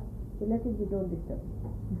for us, so let it be, don't disturb.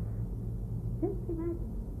 Just imagine.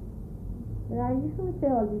 I used to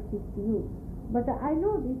say all these things to you, but I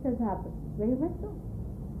know this has happened, very much so.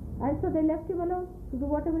 And so they left him alone to do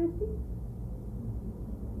whatever he sees.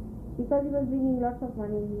 Because he was bringing lots of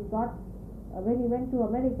money. He got, when he went to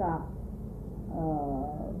America,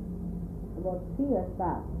 about 3 years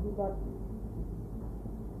back, he got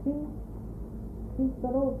 3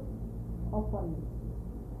 crores of money.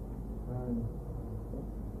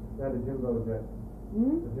 That a jumbo jet.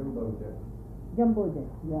 A jumbo jet. Jumbo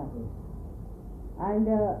jet, yeah. And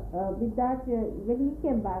with that, when he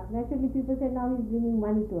came back, naturally people said now he's bringing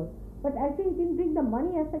money to us. But actually he didn't bring the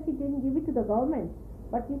money as such, he didn't give it to the government.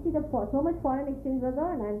 But you see, so much foreign exchange was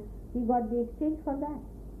earned, and he got the exchange for that.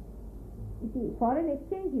 You see, foreign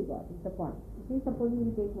exchange he got, is the point. You see, supposing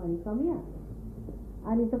we take money from here,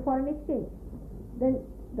 and it's a foreign exchange. Then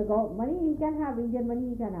the money he can have, Indian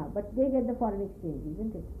money he can have, but they get the foreign exchange,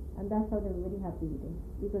 isn't it? And that's how they were very happy with it,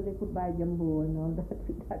 because they could buy jumbo and all that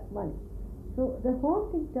with that money. So the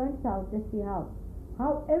whole thing turns out, just see how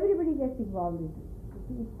everybody gets involved in it. You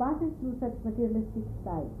see, it passes through such materialistic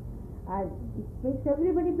side, and it makes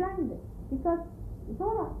everybody blind, because it's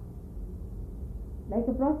all right. Like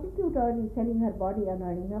a prostitute selling her body and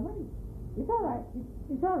earning her money. It's all right.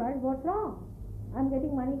 It's all right. What's wrong? I'm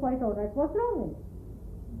getting money, quite all right. What's wrong in it?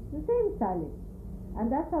 The same style.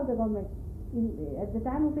 And that's how the government, at the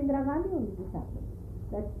time of Indira Gandhi only this happened.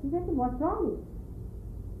 That she said, what's wrong with it?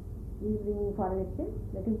 He's bringing foreign exchange,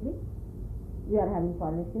 let him bring. We are having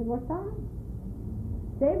foreign exchange, what's wrong?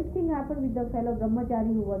 Same thing happened with the fellow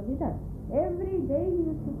Brahmachari who was with us. Every day he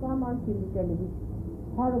used to come on television.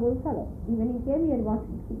 Horrible fellow. Even he came here, he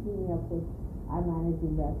wanted to keep me, of course. I managed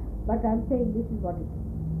him well. But I'm saying this is what it is.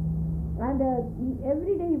 And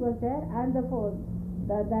every day he was there, and that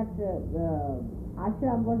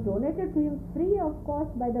ashram was donated to him free, of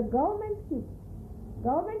course, by the government.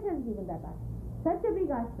 Government has given that ashram. Such a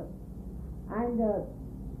big ashram. And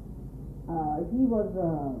he was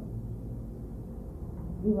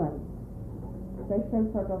given special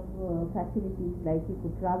sort of facilities, like he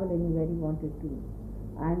could travel anywhere he wanted to,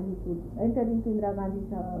 and he could enter into Indira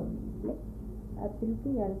Gandhi's place,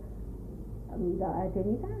 absolutely, and at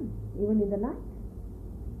any time, even in the night.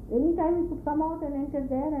 Any time he could come out and enter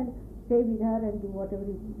there and stay with her and do whatever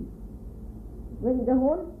he could do. When the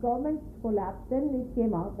whole government collapsed, then it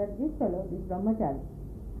came out that this fellow, this Brahmachari,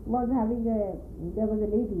 was having there was a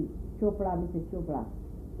lady, Chopra, Mrs. Chopra.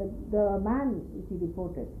 The man, he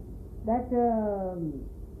reported, that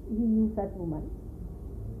he used that woman.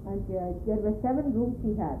 And there were 7 rooms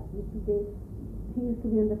he had. He used to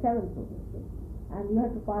be on the 7th room. And you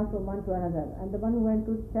had to pass from one to another. And the one who went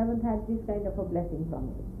to the 7th had this kind of a blessing from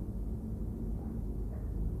him.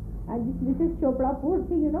 And this Mrs. Chopra, poor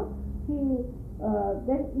thing, then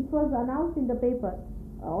it was announced in the paper.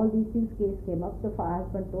 All these things came up. The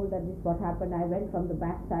husband told that this is what happened. I went from the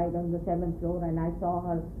back side on the 7th floor and I saw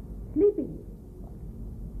her sleeping.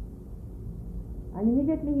 And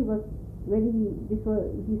immediately he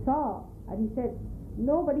saw, and he said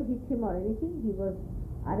nobody hit him or anything. He was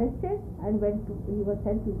arrested and he was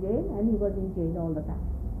sent to jail, and he was in jail all the time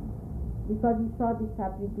because he saw this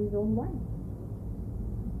happening to his own wife.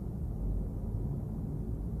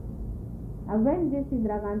 And when this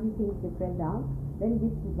Indira Gandhi thing fell down, then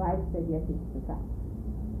this wife said, yes, it's the fact.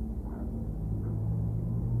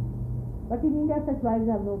 But in India, such wives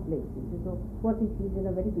have no place. So, what is she's in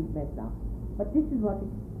a very big mess now. But this is what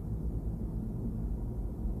it is.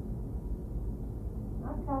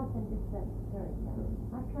 I can't understand,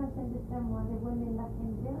 I can't understand why the women let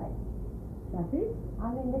him do it. That's it.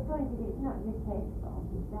 I mean, the point is, it's not just his fault,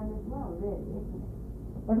 it's done as well, really, isn't it?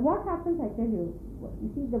 But what happens, I tell you,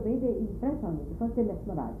 see the way they impress on you, because they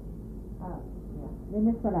mesmerize. Yeah. They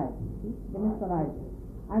mesmerize, see? They mesmerize.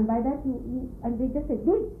 And by that and they just say,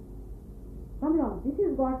 do it. Come along, this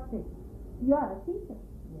is God's thing. You are a teacher.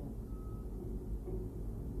 Yeah.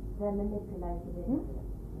 They're manipulated into it.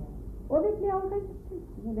 Yeah. Or they play all kinds of tricks.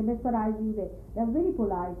 They mesmerize you. They're very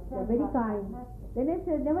polite. They're very kind. They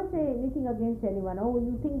never say anything against anyone. Oh,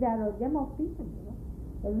 you think they are a gem of people.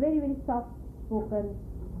 They're very, very soft spoken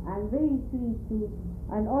and very sweet too,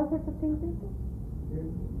 and all sorts of things they do.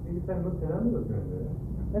 You said Muktananda was doing this.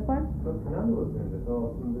 The fun? Muktananda was doing this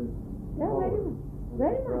all from this. Yeah, very much.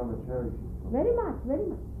 Very much. Brahmachari. Very much, very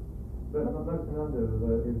much. But Muktananda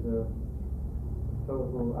is a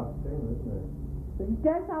total abstainer, isn't it? So it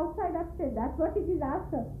tells outside abstain. That's what it is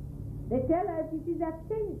after. They tell us it is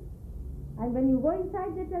abstaining. And when you go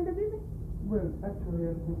inside, they tell the women. Well, actually,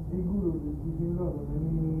 I think the Guru is in London, and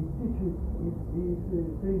he teaches, he says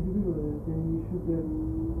the Guru that you should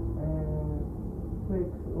sex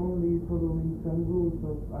only following some rules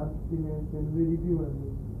of abstinence and very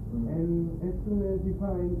purely. And as soon as he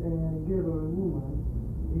finds a girl or a woman,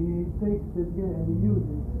 he takes that girl and he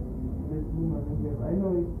uses that woman and girl. I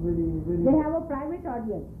know it's very, very... They have a private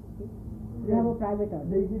audience. They have a private audience.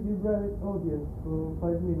 They give you private audience for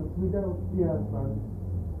 5 minutes without the husband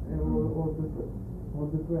or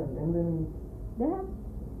the friend. And then...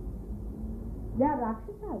 They are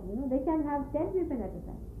Rakshasas, They can have 10 women at a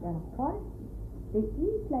time. They are horrible. They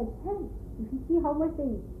eat like hell. If you see how much they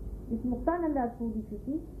eat. This Muktananda's food, if you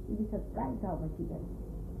see, you'll be surprised how much he does.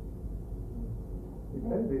 He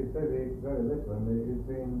said he eats very little, and he's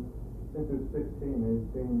been, since he was 16, he's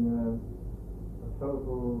been a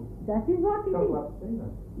total... That is what it total is.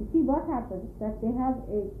 abstainer. You see what happens, that they have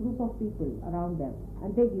a group of people around them,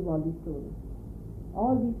 and they give all these stories.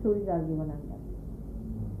 All these stories are given on them.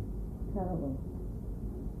 Terrible.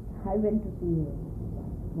 I went to see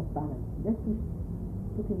Muktananda, just to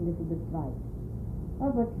put him a little bit right.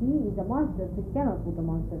 Oh, but he is a monster, so he cannot put a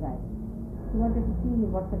monster right. He wanted to see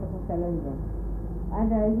what sort of a fellow he was. And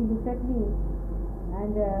he looked at me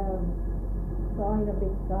and saw in a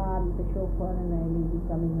big car with a chauffeur and a lady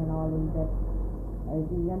coming and all in that.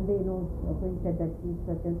 The Yande so he said that she's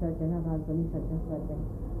such and such and her husband is such and such. And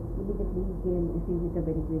immediately he came, he sees it a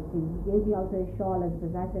very great thing. He gave me also a shawl, and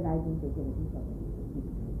because I said I don't take anything from him.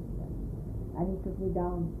 And he took me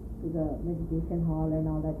down to the meditation hall and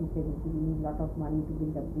all that. He said, you need a lot of money to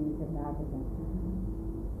build up this and that and that.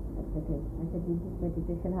 That's the thing. I said, in this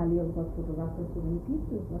meditation hall you have got photographers to many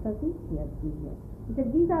people. What are these here? He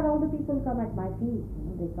said, these are all the people who come at my feet.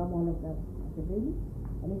 They come, all of them. I said, really?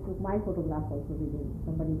 And he took my photograph also with him.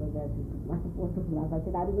 Somebody was there to took my photograph. I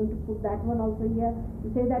said, are you going to put that one also here to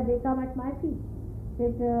say that they come at my feet? He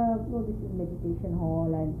said, no, this is meditation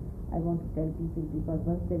hall and I want to tell people because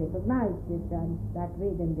once they recognize it and that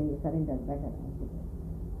way then they surrender better.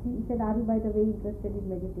 He said, are you by the way interested in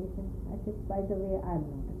meditation? I said, by the way, I am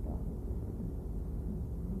not at all.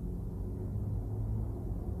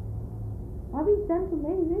 Abhi's done to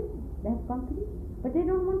many women. They have come to me, but they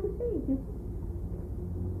don't want to say it.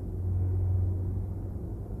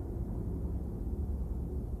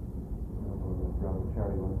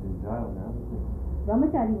 Brahmachari was in jail now, isn't he?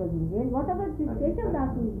 Brahmachari was in jail. What about this Keshav Das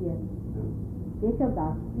who is here? Keshav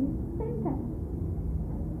Das, he is the same time.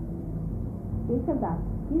 Keshav Das,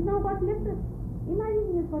 he has now got leprosy. Imagine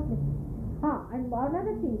he has got leprosy. And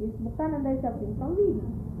another thing is Muktananda is suffering from weed.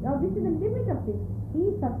 Now this is the limit of things. He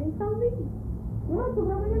is suffering from weed.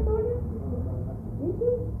 Subramanya told you? Is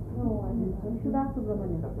he? No, I didn't. You should ask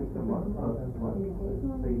Subramanya.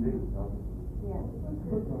 Yeah.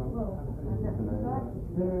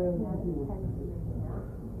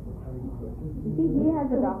 You see, he has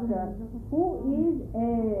a doctor who is a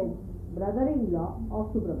brother-in-law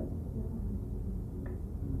of Subramanya.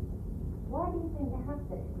 Why do you think they have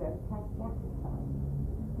such grotesque appetites?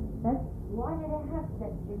 That's Why do they have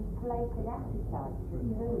such inflated appetites for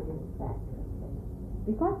food and sex?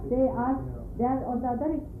 because they are on the other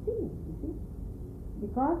extreme, you see.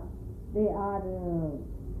 Because they are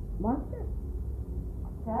monsters.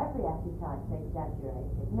 So every appetite is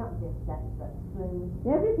exaggerated, not just sex but food.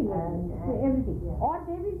 Everything, And, everything. yeah. Or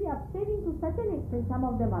they will be abstaining to such an extent, some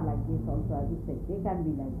of them are like this also, I would say. They can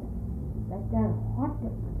be like that. That they are hot,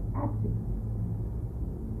 absolutely.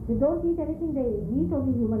 They don't eat anything, they eat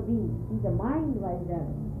only human beings. See, the mind, while their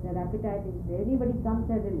appetite is, anybody comes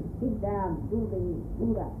and will sit down, do this,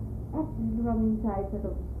 do that. Absolutely from inside, sort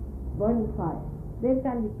of burning fire. There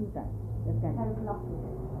can be two types. There can be. Total opposite.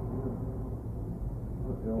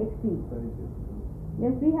 Extreme.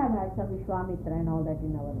 Yes, we have had some Vishwamitra and all that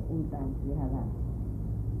in our old times. We have had.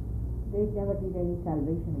 They never did any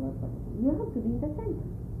salvation work. You have to be in the center.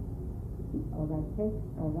 All right, sex,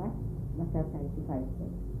 all right, must have sanctified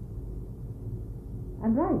sex.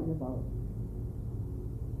 And rise about it.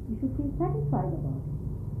 You should feel satisfied about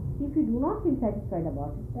it. If you do not feel satisfied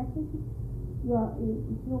about it, that means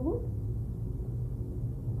it's no good.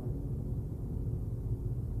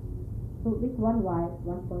 So with one wife,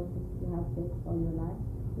 one person, you have sex all your life.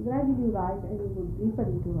 Gradually you rise and you go deeper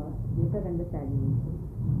into her, better understanding.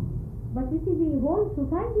 But you see, the whole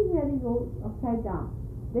society here is all upside down.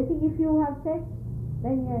 They think if you have sex,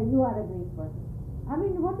 then you are a great person. I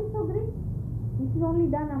mean, what is so great? This is only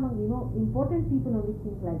done among, important people only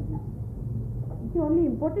think like this. You see, only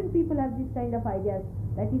important people have this kind of ideas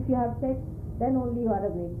that if you have sex, then only you are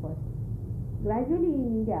a great person. Gradually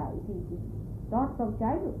in India, it is taught from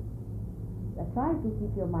childhood. Try to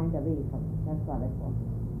keep your mind away from it. That's what I want.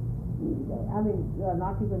 I mean, you are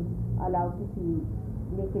not even allowed to see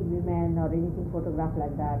naked women or anything photographed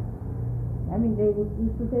like that. I mean, they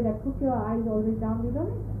used to say that put your eyes always down below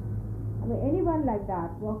it. I mean, anyone like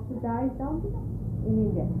that walks with their eyes down below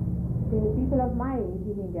in India. The people of my age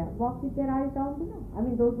in India walk with their eyes down below. I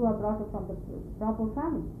mean, those who are brought up from the proper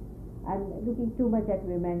family and looking too much at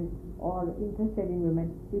women or interested in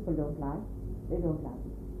women, people don't lie. They don't lie.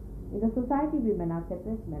 In the society, women are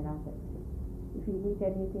separate, men are separate. If you meet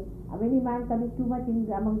anything, any man coming too much in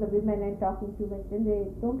among the women and talking too much, then they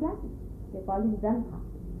don't like it. They call him Zanha.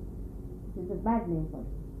 It's a bad name for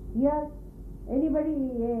him. Here, anyone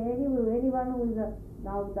who is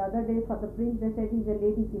now the other day for the prince, they said he's a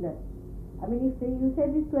lady killer. I mean, if you say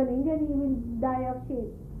this to an Indian, he will die of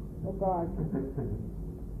shame. Oh God.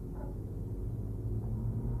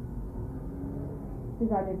 He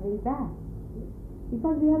got it very bad.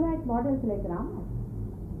 Because we have had models like Rama.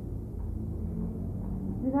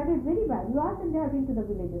 We got it very bad. You ask them, they have been to the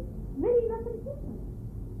villages. Very innocent people.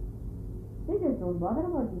 They just don't bother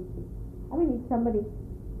about these things. I mean, if somebody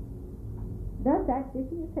does that, they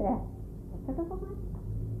say, what's that of a man?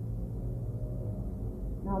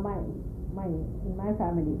 Now, in my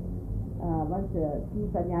family, once two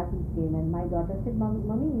sannyasis came and my daughter said,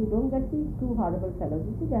 Mommy, you don't get these two horrible fellows.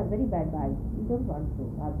 You see, they have very bad eyes. You don't want to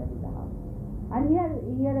have them in the house. And here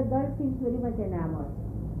a girl feels very much enamored.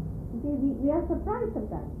 You see, we are surprised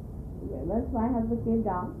sometimes. Once my husband came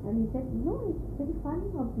down and he said, it's very funny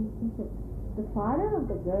of these people. The father of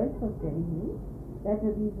the girls was telling me that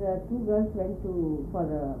these two girls went for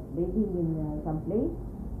bathing in some place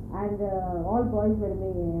and all boys were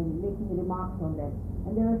making remarks on them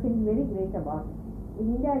and they were feeling very great about it.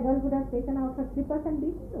 In India, a girl would have taken out her slippers and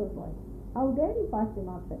beaten those boys. How dare he pass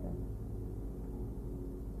remarks at us?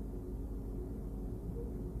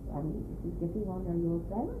 I mean, this is getting on your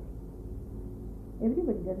private.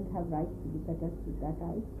 Everybody doesn't have right to look at us with that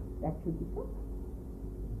eye. That should be so.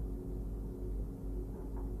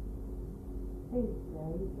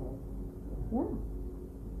 Yeah.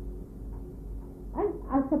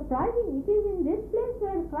 And surprising, it is in this place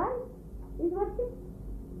where Christ is worshipped.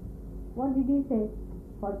 What did he say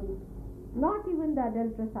for this? Not even the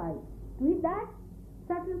adulterous eye. With that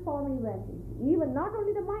subtle form he went into. Even not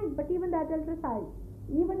only the mind, but even the adulterous eye.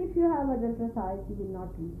 Even if you have adulterous eyes, you will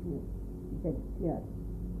not reach me. He said clear.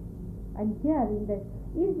 And here in that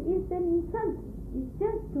is an insult. It's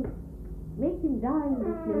just to make him die in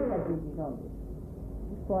this place that he did all this.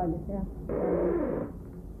 Spoil it, yeah.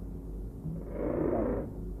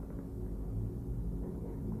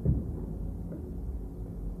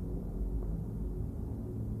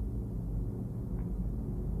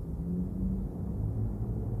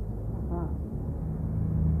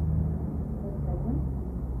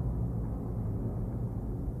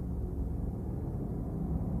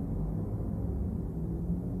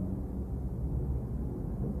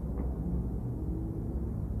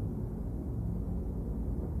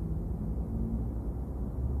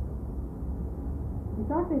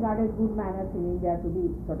 Not regarded good manners in India to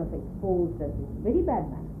be sort of exposed as very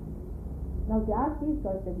bad manners. Now they ask these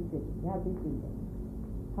girls that they have this India.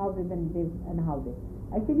 How women live and how they.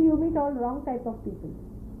 Actually you meet all wrong type of people.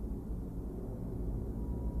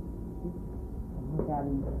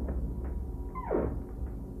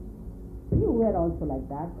 You were also like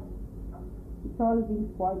that. It's all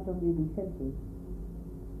being spoiled only recently.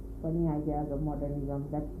 Funny ideas of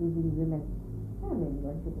modernism that's using women. I mean,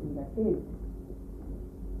 worshipping that is.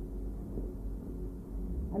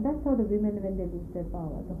 And that's how the women, when they lose their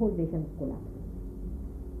power, the whole nation collapses.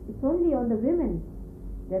 It's only on the women,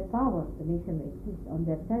 their power, the nation exists, on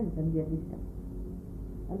their sense and their wisdom.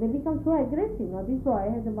 And they become so aggressive. Now this boy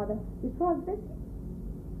has a mother, is so aggressive.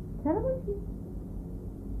 Terrible she.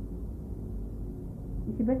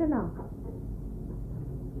 Is she better now?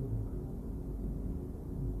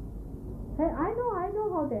 Hey, I know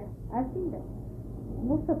how they are. I've seen that.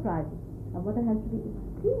 Most surprising. A mother has to be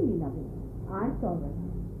extremely loving and tolerant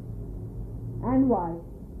and wise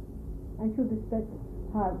and should respect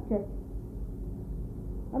her chest.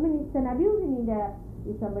 I mean, it's an abuse in India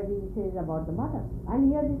if somebody says about the mother. And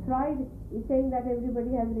here this Freud is saying that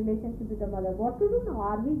everybody has relationship with the mother. What to do now?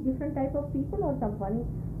 Are we different type of people or some funny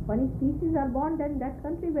species are born in that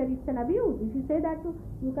country where it's an abuse? If you say that,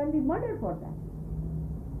 you can be murdered for that.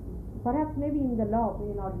 Perhaps maybe in the law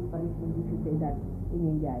may not be punishment if you say that in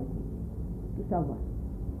India, I think, to someone.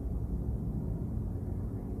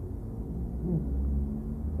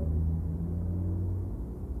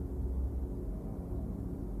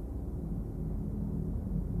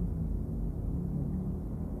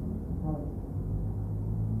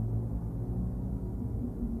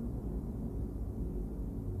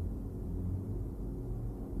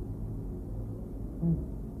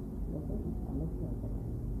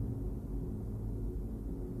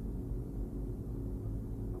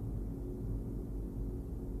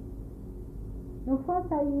 Now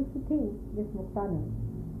first I used to think this Muktana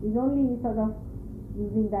is only sort of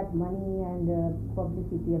using that money and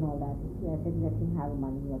publicity and all that. I said let him have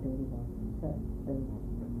money, whatever he wants. So, doesn't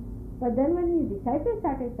matter. But then when his disciples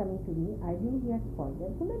started coming to me, I knew he had spoiled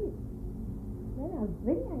their Kundalini. Then I was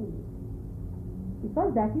very angry.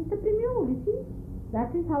 Because that is the premiere, you see.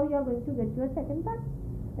 That is how you are going to get your second birth.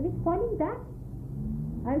 And it's spoiling that.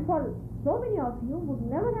 And for so many of you would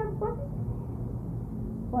never have got it.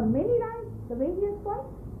 For many lives, the way he has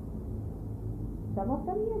spoiled. Some of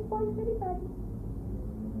them he has spoiled very badly.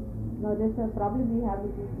 Now there's a problem we have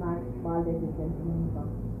with this man, Baldev gentleman.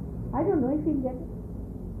 I don't know if he'll get it.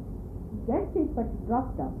 He gets it, but it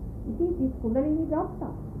drops down. You see, this Kundalini drops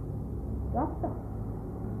down. Drops down.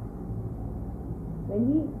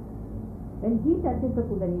 When he touches the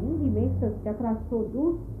Kundalini, he makes the chakras so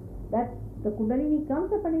loose that the Kundalini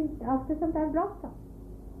comes up and after some time drops down.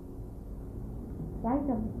 Right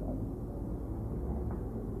up the body.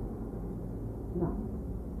 Now.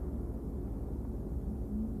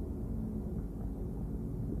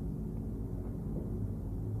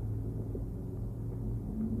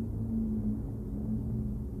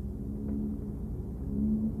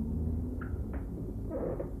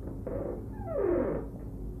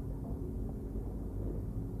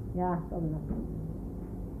 Yeah, come on.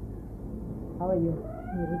 How are you?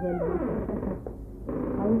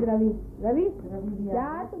 How is Ravi? Ravi?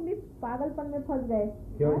 क्या तुम भी पागलपन में फंस गए?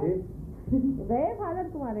 क्यों जी? गए father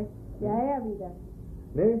तुम्हारे? क्या है अभी इधर?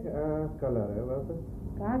 नहीं, कल आ रहे हैं वापस।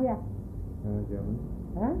 कहाँ गया? जर्मनी।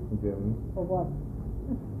 हाँ? Germany. For what?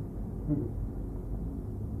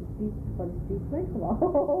 For his treatment? Wow!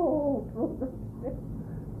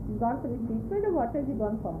 He's gone for his treatment or what has he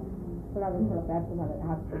gone for? थोड़ा पैर तुम्हारे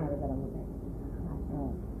हाथ तुम्हारे गर्म हो जाएगा.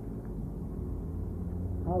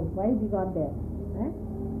 How? Why is he gone there?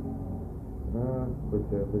 कुछ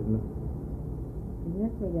बिजनेस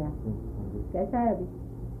में गया. कैसा है अभी?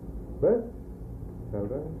 बस चल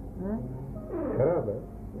रहा है. खराब है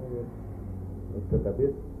उसका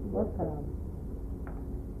तबीयत बहुत खराब.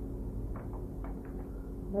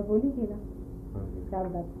 मैं बोली थी ना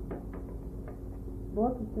शारदा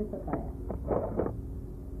बहुत उससे सताया.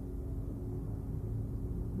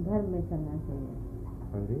 धर्म में चलना चाहिए.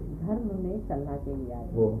 हाँ जी, धर्म में चलना चाहिए यार.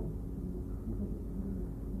 वो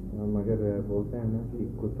मगर बोलते हैं ना कि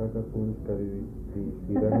कुत्ता का पूंछ कभी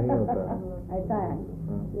सीधा नहीं होता. ऐसा है.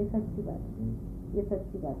 ये सच्ची बात है. ये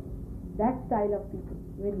सच्ची बात है. That style of people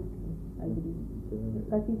very agree.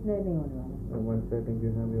 कभी नहीं होने वाला. One setting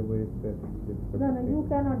you have your way set. No, you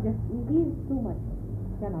cannot just. He is too much.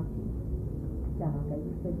 Cannot change. Cannot.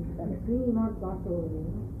 Tree not got over.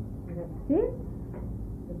 See?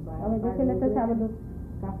 अब जैसे लगता है चावल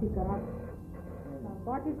काफी करा.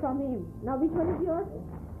 Got it from him. Now which one is yours?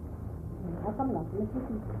 Come now, let me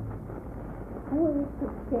see. Who is to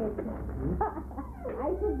take? I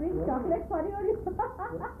should bring chocolate for you.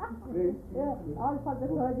 Yeah, all for the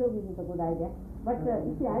surgery is a good idea. But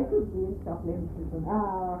you see, I should bring chocolate.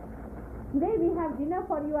 Today we have dinner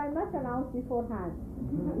for you. I must announce beforehand.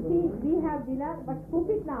 See, we have dinner, but cook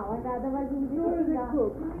it now, and otherwise we will be taking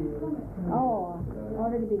the... Oh,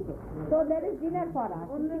 already been cooked. So there is dinner for us.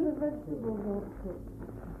 Only the vegetables are cooked.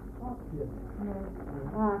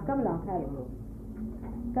 Come along, Harry.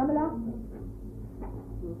 Come along.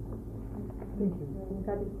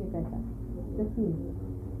 Just see.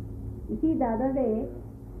 You see, the other day,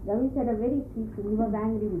 Ravi said a very sweet thing. He was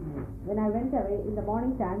angry with me. When I went away, in the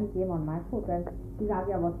morning time, he came on my foot and his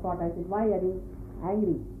agya was caught. I said, why are you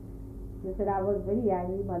angry? He said, I was very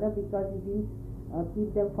angry, mother, because you didn't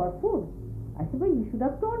keep them for food. I said, well, you should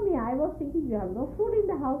have told me. I was thinking you have no food in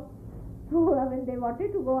the house. So when they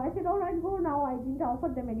wanted to go, I said, all right, go now. I didn't offer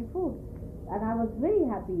them any food. And I was very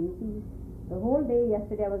happy. You see, the whole day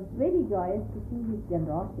yesterday I was very joyous to see his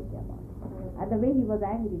generosity about it. And the way he was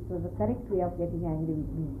angry, it was the correct way of getting angry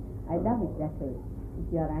with me. I love it that way.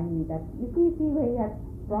 If you are angry, that you see where he had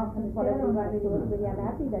brought him for everyone, and he was very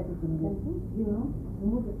unhappy that he couldn't get him. You know,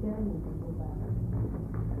 remove the chair and you can go back.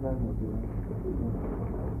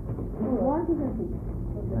 Want is a thing.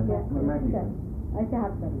 ऐसे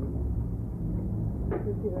हाथ कर लेगा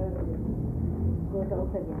गोटा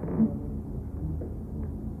उतर गया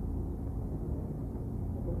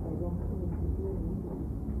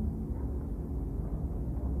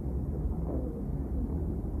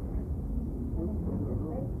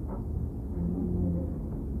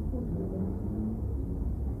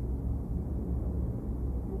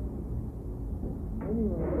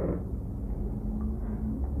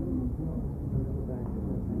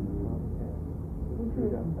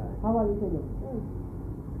How are you feeling?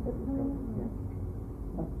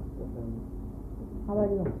 How are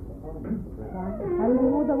you? Have you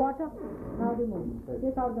removed the water? Now remove.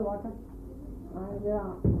 Take out the water and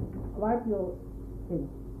wipe your thing.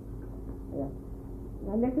 Yeah.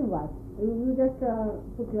 Now let him wipe. You just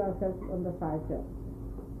put yourself on the side here.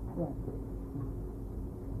 Yeah.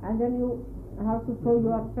 And then you have to throw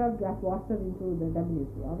yourself that water into the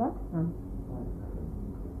WC. Alright?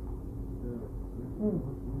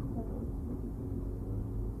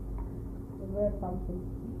 Wear something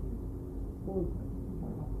food.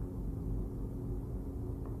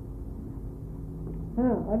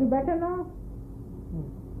 Are you better now?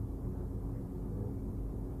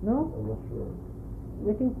 No? I'm not sure.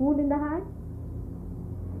 Getting cool in the hand?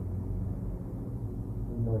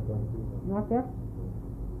 No, I can't do that. Not yet?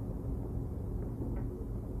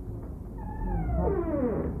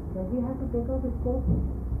 Does he have to take off his coat?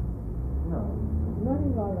 No. No,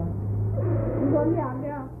 he's all right. He's only आ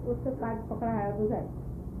गया उससे काट पकड़ा है उधर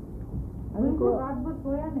अभी को रात भर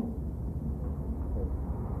सोया नहीं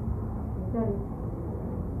चल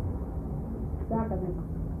क्या करने का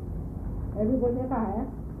अभी बोलने का है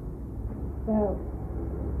तो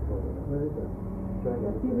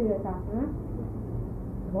लस्सी भी रहता है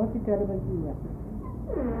बहुत ही टेरेबल चीज है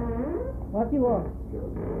बहुत ही वो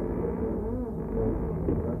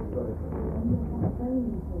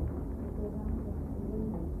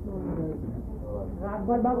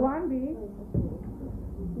पर भगवान भी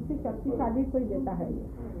किसी शक्तिशाली को ही देता है ये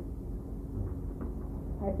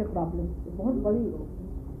ऐसे प्रॉब्लम बहुत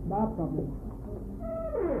बड़ा प्रॉब्लम है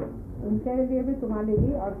उनके लिए भी तुम्हारे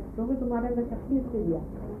लिए और क्योंकि तुम्हारे अंदर शक्ति इसके दिया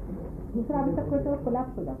दूसरा अभी तक कोई तो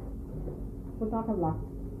कोलैप्स हो जाता कुछ नॉट ऑफ लास्ट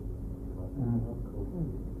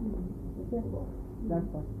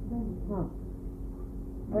हाँ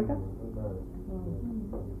बेटा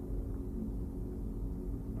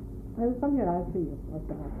I will come here, I'll see you. What's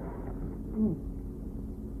the matter?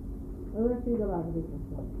 I will see the battery.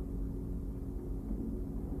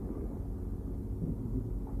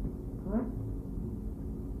 Huh?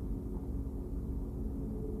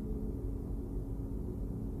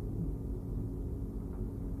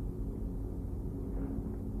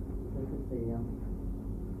 Look at the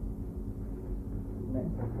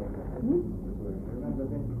next remember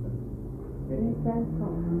Vincent? Vincent.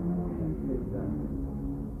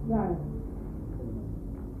 Right.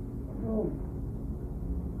 Oh.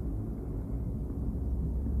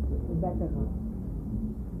 Better now.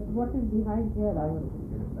 But what is behind here? I will see.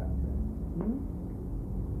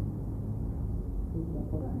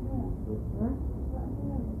 Huh?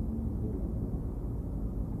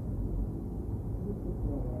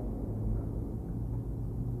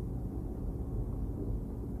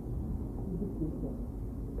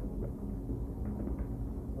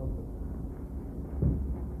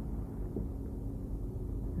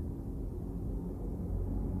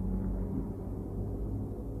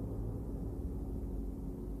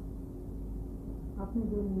 आपने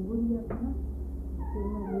जो नींबू लिया था ना फिर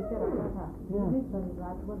मैं लेकर रखा था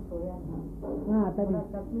रात भर सोया था हाँ तभी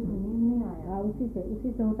तकलीफ नींद नहीं आया उसी से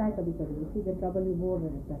होता है कभी कभी उसी से ट्रबल भी बोल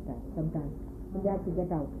रहता है sometimes you have to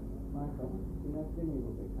get out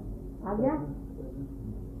आ गया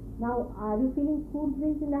now are you feeling cool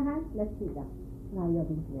breeze in the hand let's see that now you are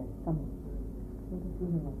being clear come on just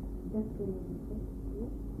feel it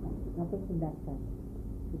now put it that side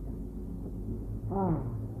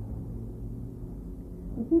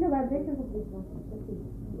You see the vibrations of this one? Let's see.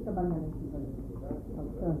 It's a banana.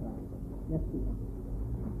 Turn around. Let's see now.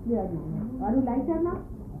 Clear now. Are you lighter now?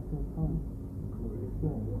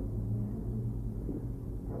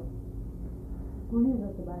 Cooling is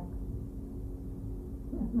at the back.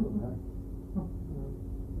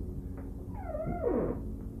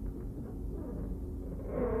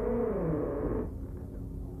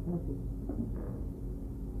 Okay.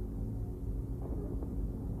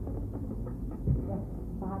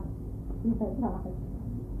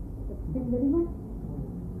 Still very much?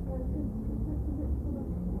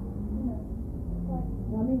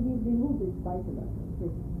 I mean, we've removed it quite a lot.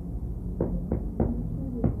 Yes.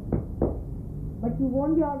 But you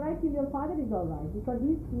won't be alright till your father is alright, because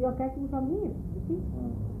you are catching from him, you see.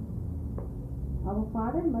 Our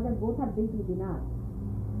father and mother both are built with dinar.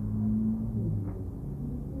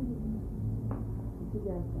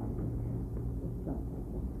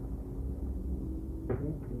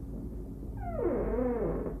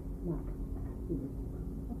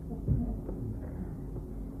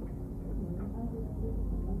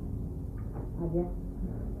 Again.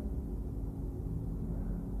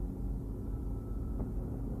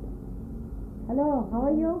 Hello, how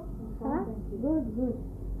are you? Huh? Good, good.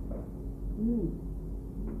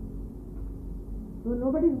 So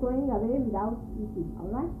nobody is going away without eating,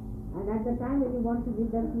 alright? And at the time when you want to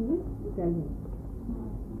give them to eat, you tell me.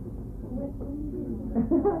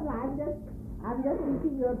 I'm just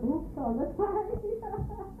eating your books all the time.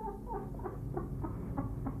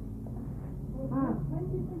 When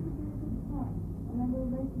do you think it'll be a good time? And then we'll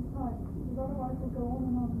make it time, because otherwise we'll go on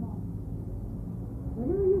and on and on.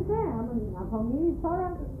 Whatever you say, I mean, for me it's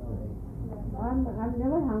alright. I'm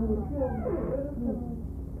never hungry.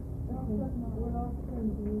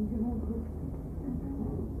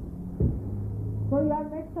 So you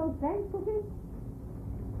have met some friends cooking?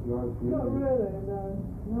 Not really, no.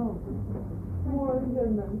 No. More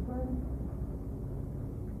Indian than friends.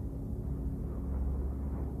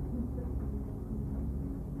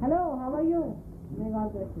 Hello, how are you? May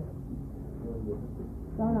God bless you.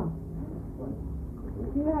 So now.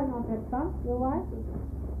 She has not yet come, your wife?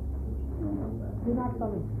 She's not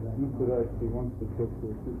coming. Not today, she wants to talk to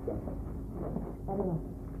her sister. Very well.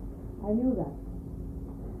 I knew that.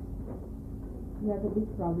 You have a big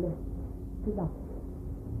problem. Sit down.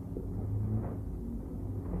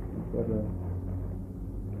 Got a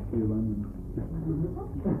few lemons.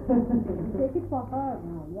 Take it for her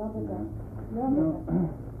now. You are better. You are No. better.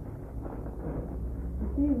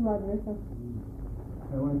 She is my blessing.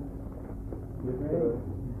 I went yesterday.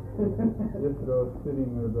 Yesterday I was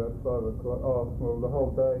sitting at about 5 o'clock. Oh, well, the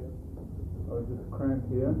whole day I was just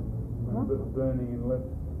cramped here, burning and left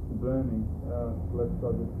burning, left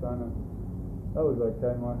side of the stomach. That was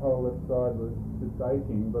okay. My whole left side was just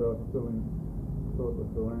aching, but I was still in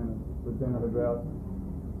thoughtless awareness. But then at about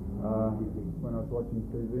when I was watching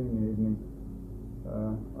TV in the evening,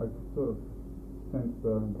 I sort of sensed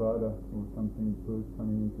Vada or something was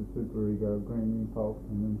coming into super ego, green impulse,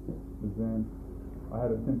 and then the Zen. I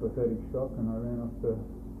had a sympathetic shock and I ran off to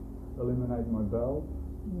eliminate my bowels.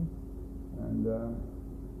 And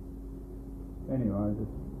anyway, I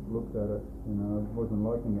just looked at it. You know, I wasn't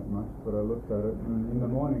liking it much, but I looked at it, and in the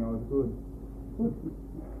morning I was good.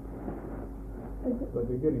 But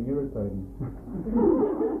they're getting irritating. I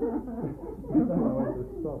don't know when to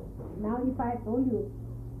stop. Now if I told you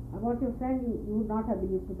about your friend, you would not have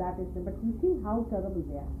believed to that extent. But you see how terrible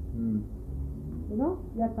they are. You know,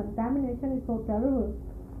 their contamination is so terrible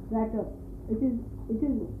that it is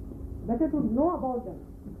better to know about them.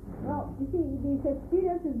 Now, you see, this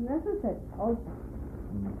experience is necessary also.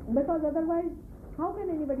 Because otherwise, how can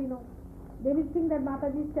anybody know? They will think that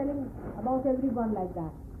Mataji is telling about everyone like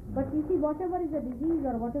that. But you see, whatever is a disease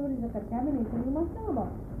or whatever is a contamination, you must know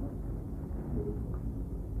about it.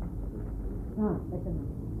 Better now.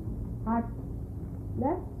 Heart.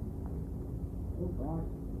 Left. Oh God.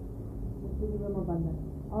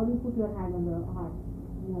 Or you put your hand on the heart.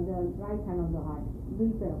 You know, the right hand on the heart. दुई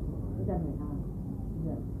पे रखो. इधर में.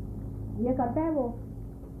 इधर. ये करता है वो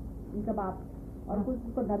इनका बाप और कुछ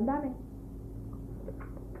उसको धंधा नहीं.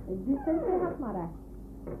 एग्जिस्टेंस से हाथ मारा है.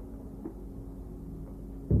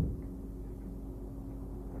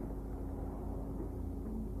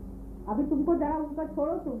 अभी तुमको जरा उनका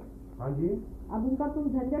छोड़ो तुम. हाँ जी. अब उनका तुम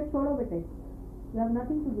झंझट छोड़ो बेटे. You have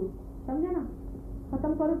nothing to do. समझे ना?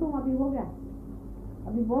 खत्म करो तुम. अभी हो गया.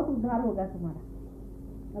 अभी बहुत उद्धार हो गया तुम्हारा.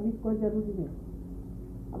 अभी कोई जरूरी नहीं.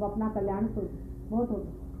 अब अपना कल्याण सोचो. बहुत हो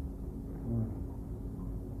गया.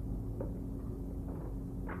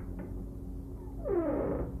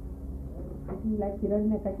 Like Kiran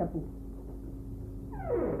ne ka chapu.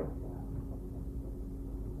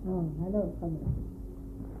 Hello, Kamala.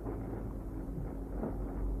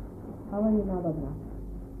 How are you now, Badra?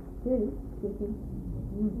 Still speaking.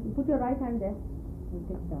 You put your right hand there. You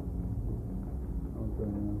take down. Okay,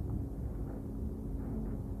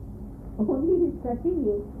 Only he's touching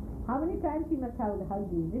you. How many times he must have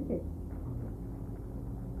hugged you, isn't it?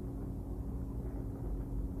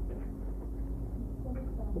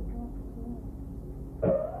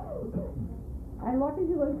 And what is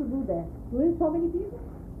he going to do there? Doing so many people?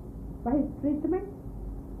 by his treatment?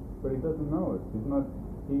 But he doesn't know it. He's not.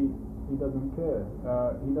 He doesn't care.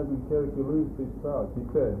 He doesn't care if you lose these powers. He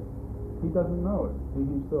said he doesn't know it. He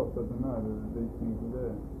himself doesn't know that these things are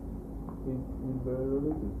there. He's very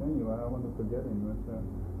religious. Anyway, I want to forget him.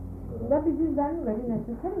 But it is then very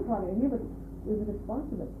necessary for anybody who is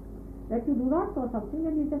responsible. That you do not know something,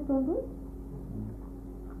 then you just don't do it.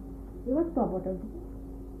 You must know about everything.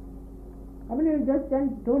 I mean, you just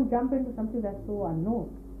don't jump into something that's so unknown.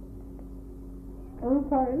 And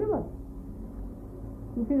for anyone,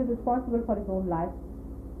 he feels responsible for his own life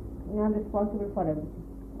and responsible for everything,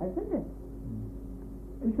 isn't it?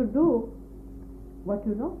 You should do what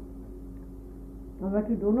you know, and what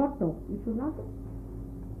you do not know, you should not do.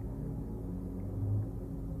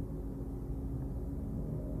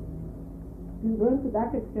 He's going to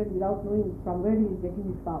that extent without knowing from where he is getting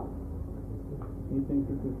his power. He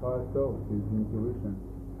thinks it's his higher self, his intuition.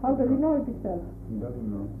 How does he know it himself? He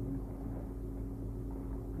doesn't know.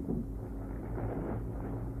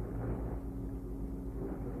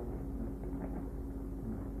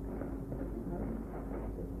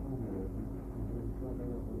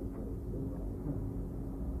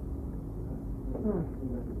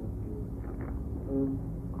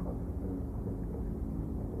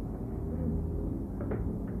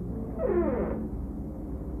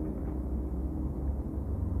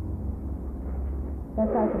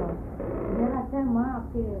 कैसा है तुम्हारा? मेरा क्या माँ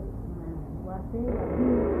आपके वास्ते अभी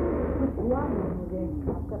कुछ हुआ नहीं मुझे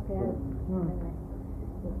आपका ख्याल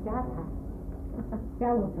तो क्या था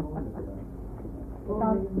क्या होता?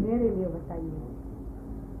 बताओ मेरे लिए बताइए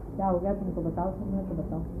क्या हो गया तुमको? बताओ तुमने तो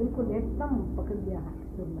बताओ. बिल्कुल एकदम पकड़ गया है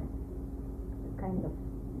शुरू में काइंड ऑफ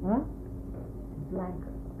हाँ ब्लैंक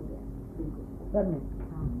हो गया बिल्कुल सर में.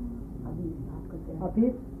 हाँ अभी आपका क्या और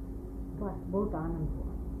फिर बस बहुत आनंद हुआ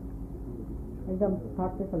एकदम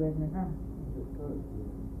थॉट से सवेर में. हाँ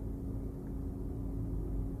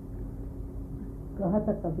कहत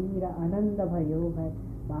कबीर आनंद भयो है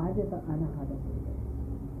बाजत अनहद.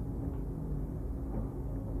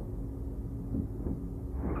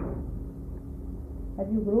 As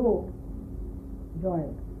you grow joy,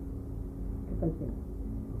 triple thing.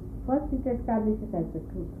 First it establishes as the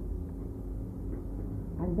truth,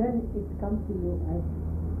 and then it comes to you as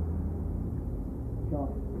joy.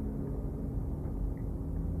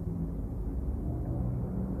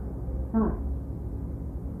 Huh?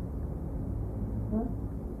 Huh?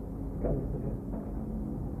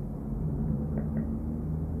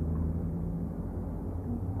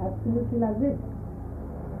 Absolutely like this.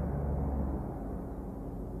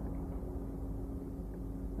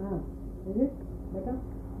 Is it better?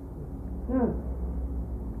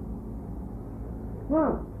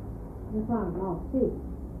 This one now. See,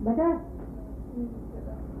 better?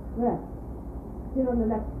 Where? Here on the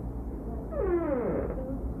left.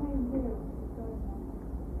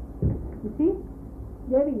 You see,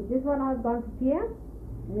 Devi, this one has gone to here,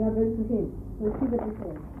 and you are going to him. So you see the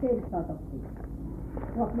difference, same sort of thing.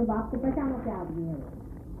 वो अपने बाप को पहचानो क्या आदमी है वो.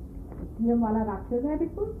 TM वाला राक्षस है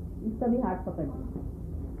बिल्कुल, इसका भी हाथ पकड़ लिया.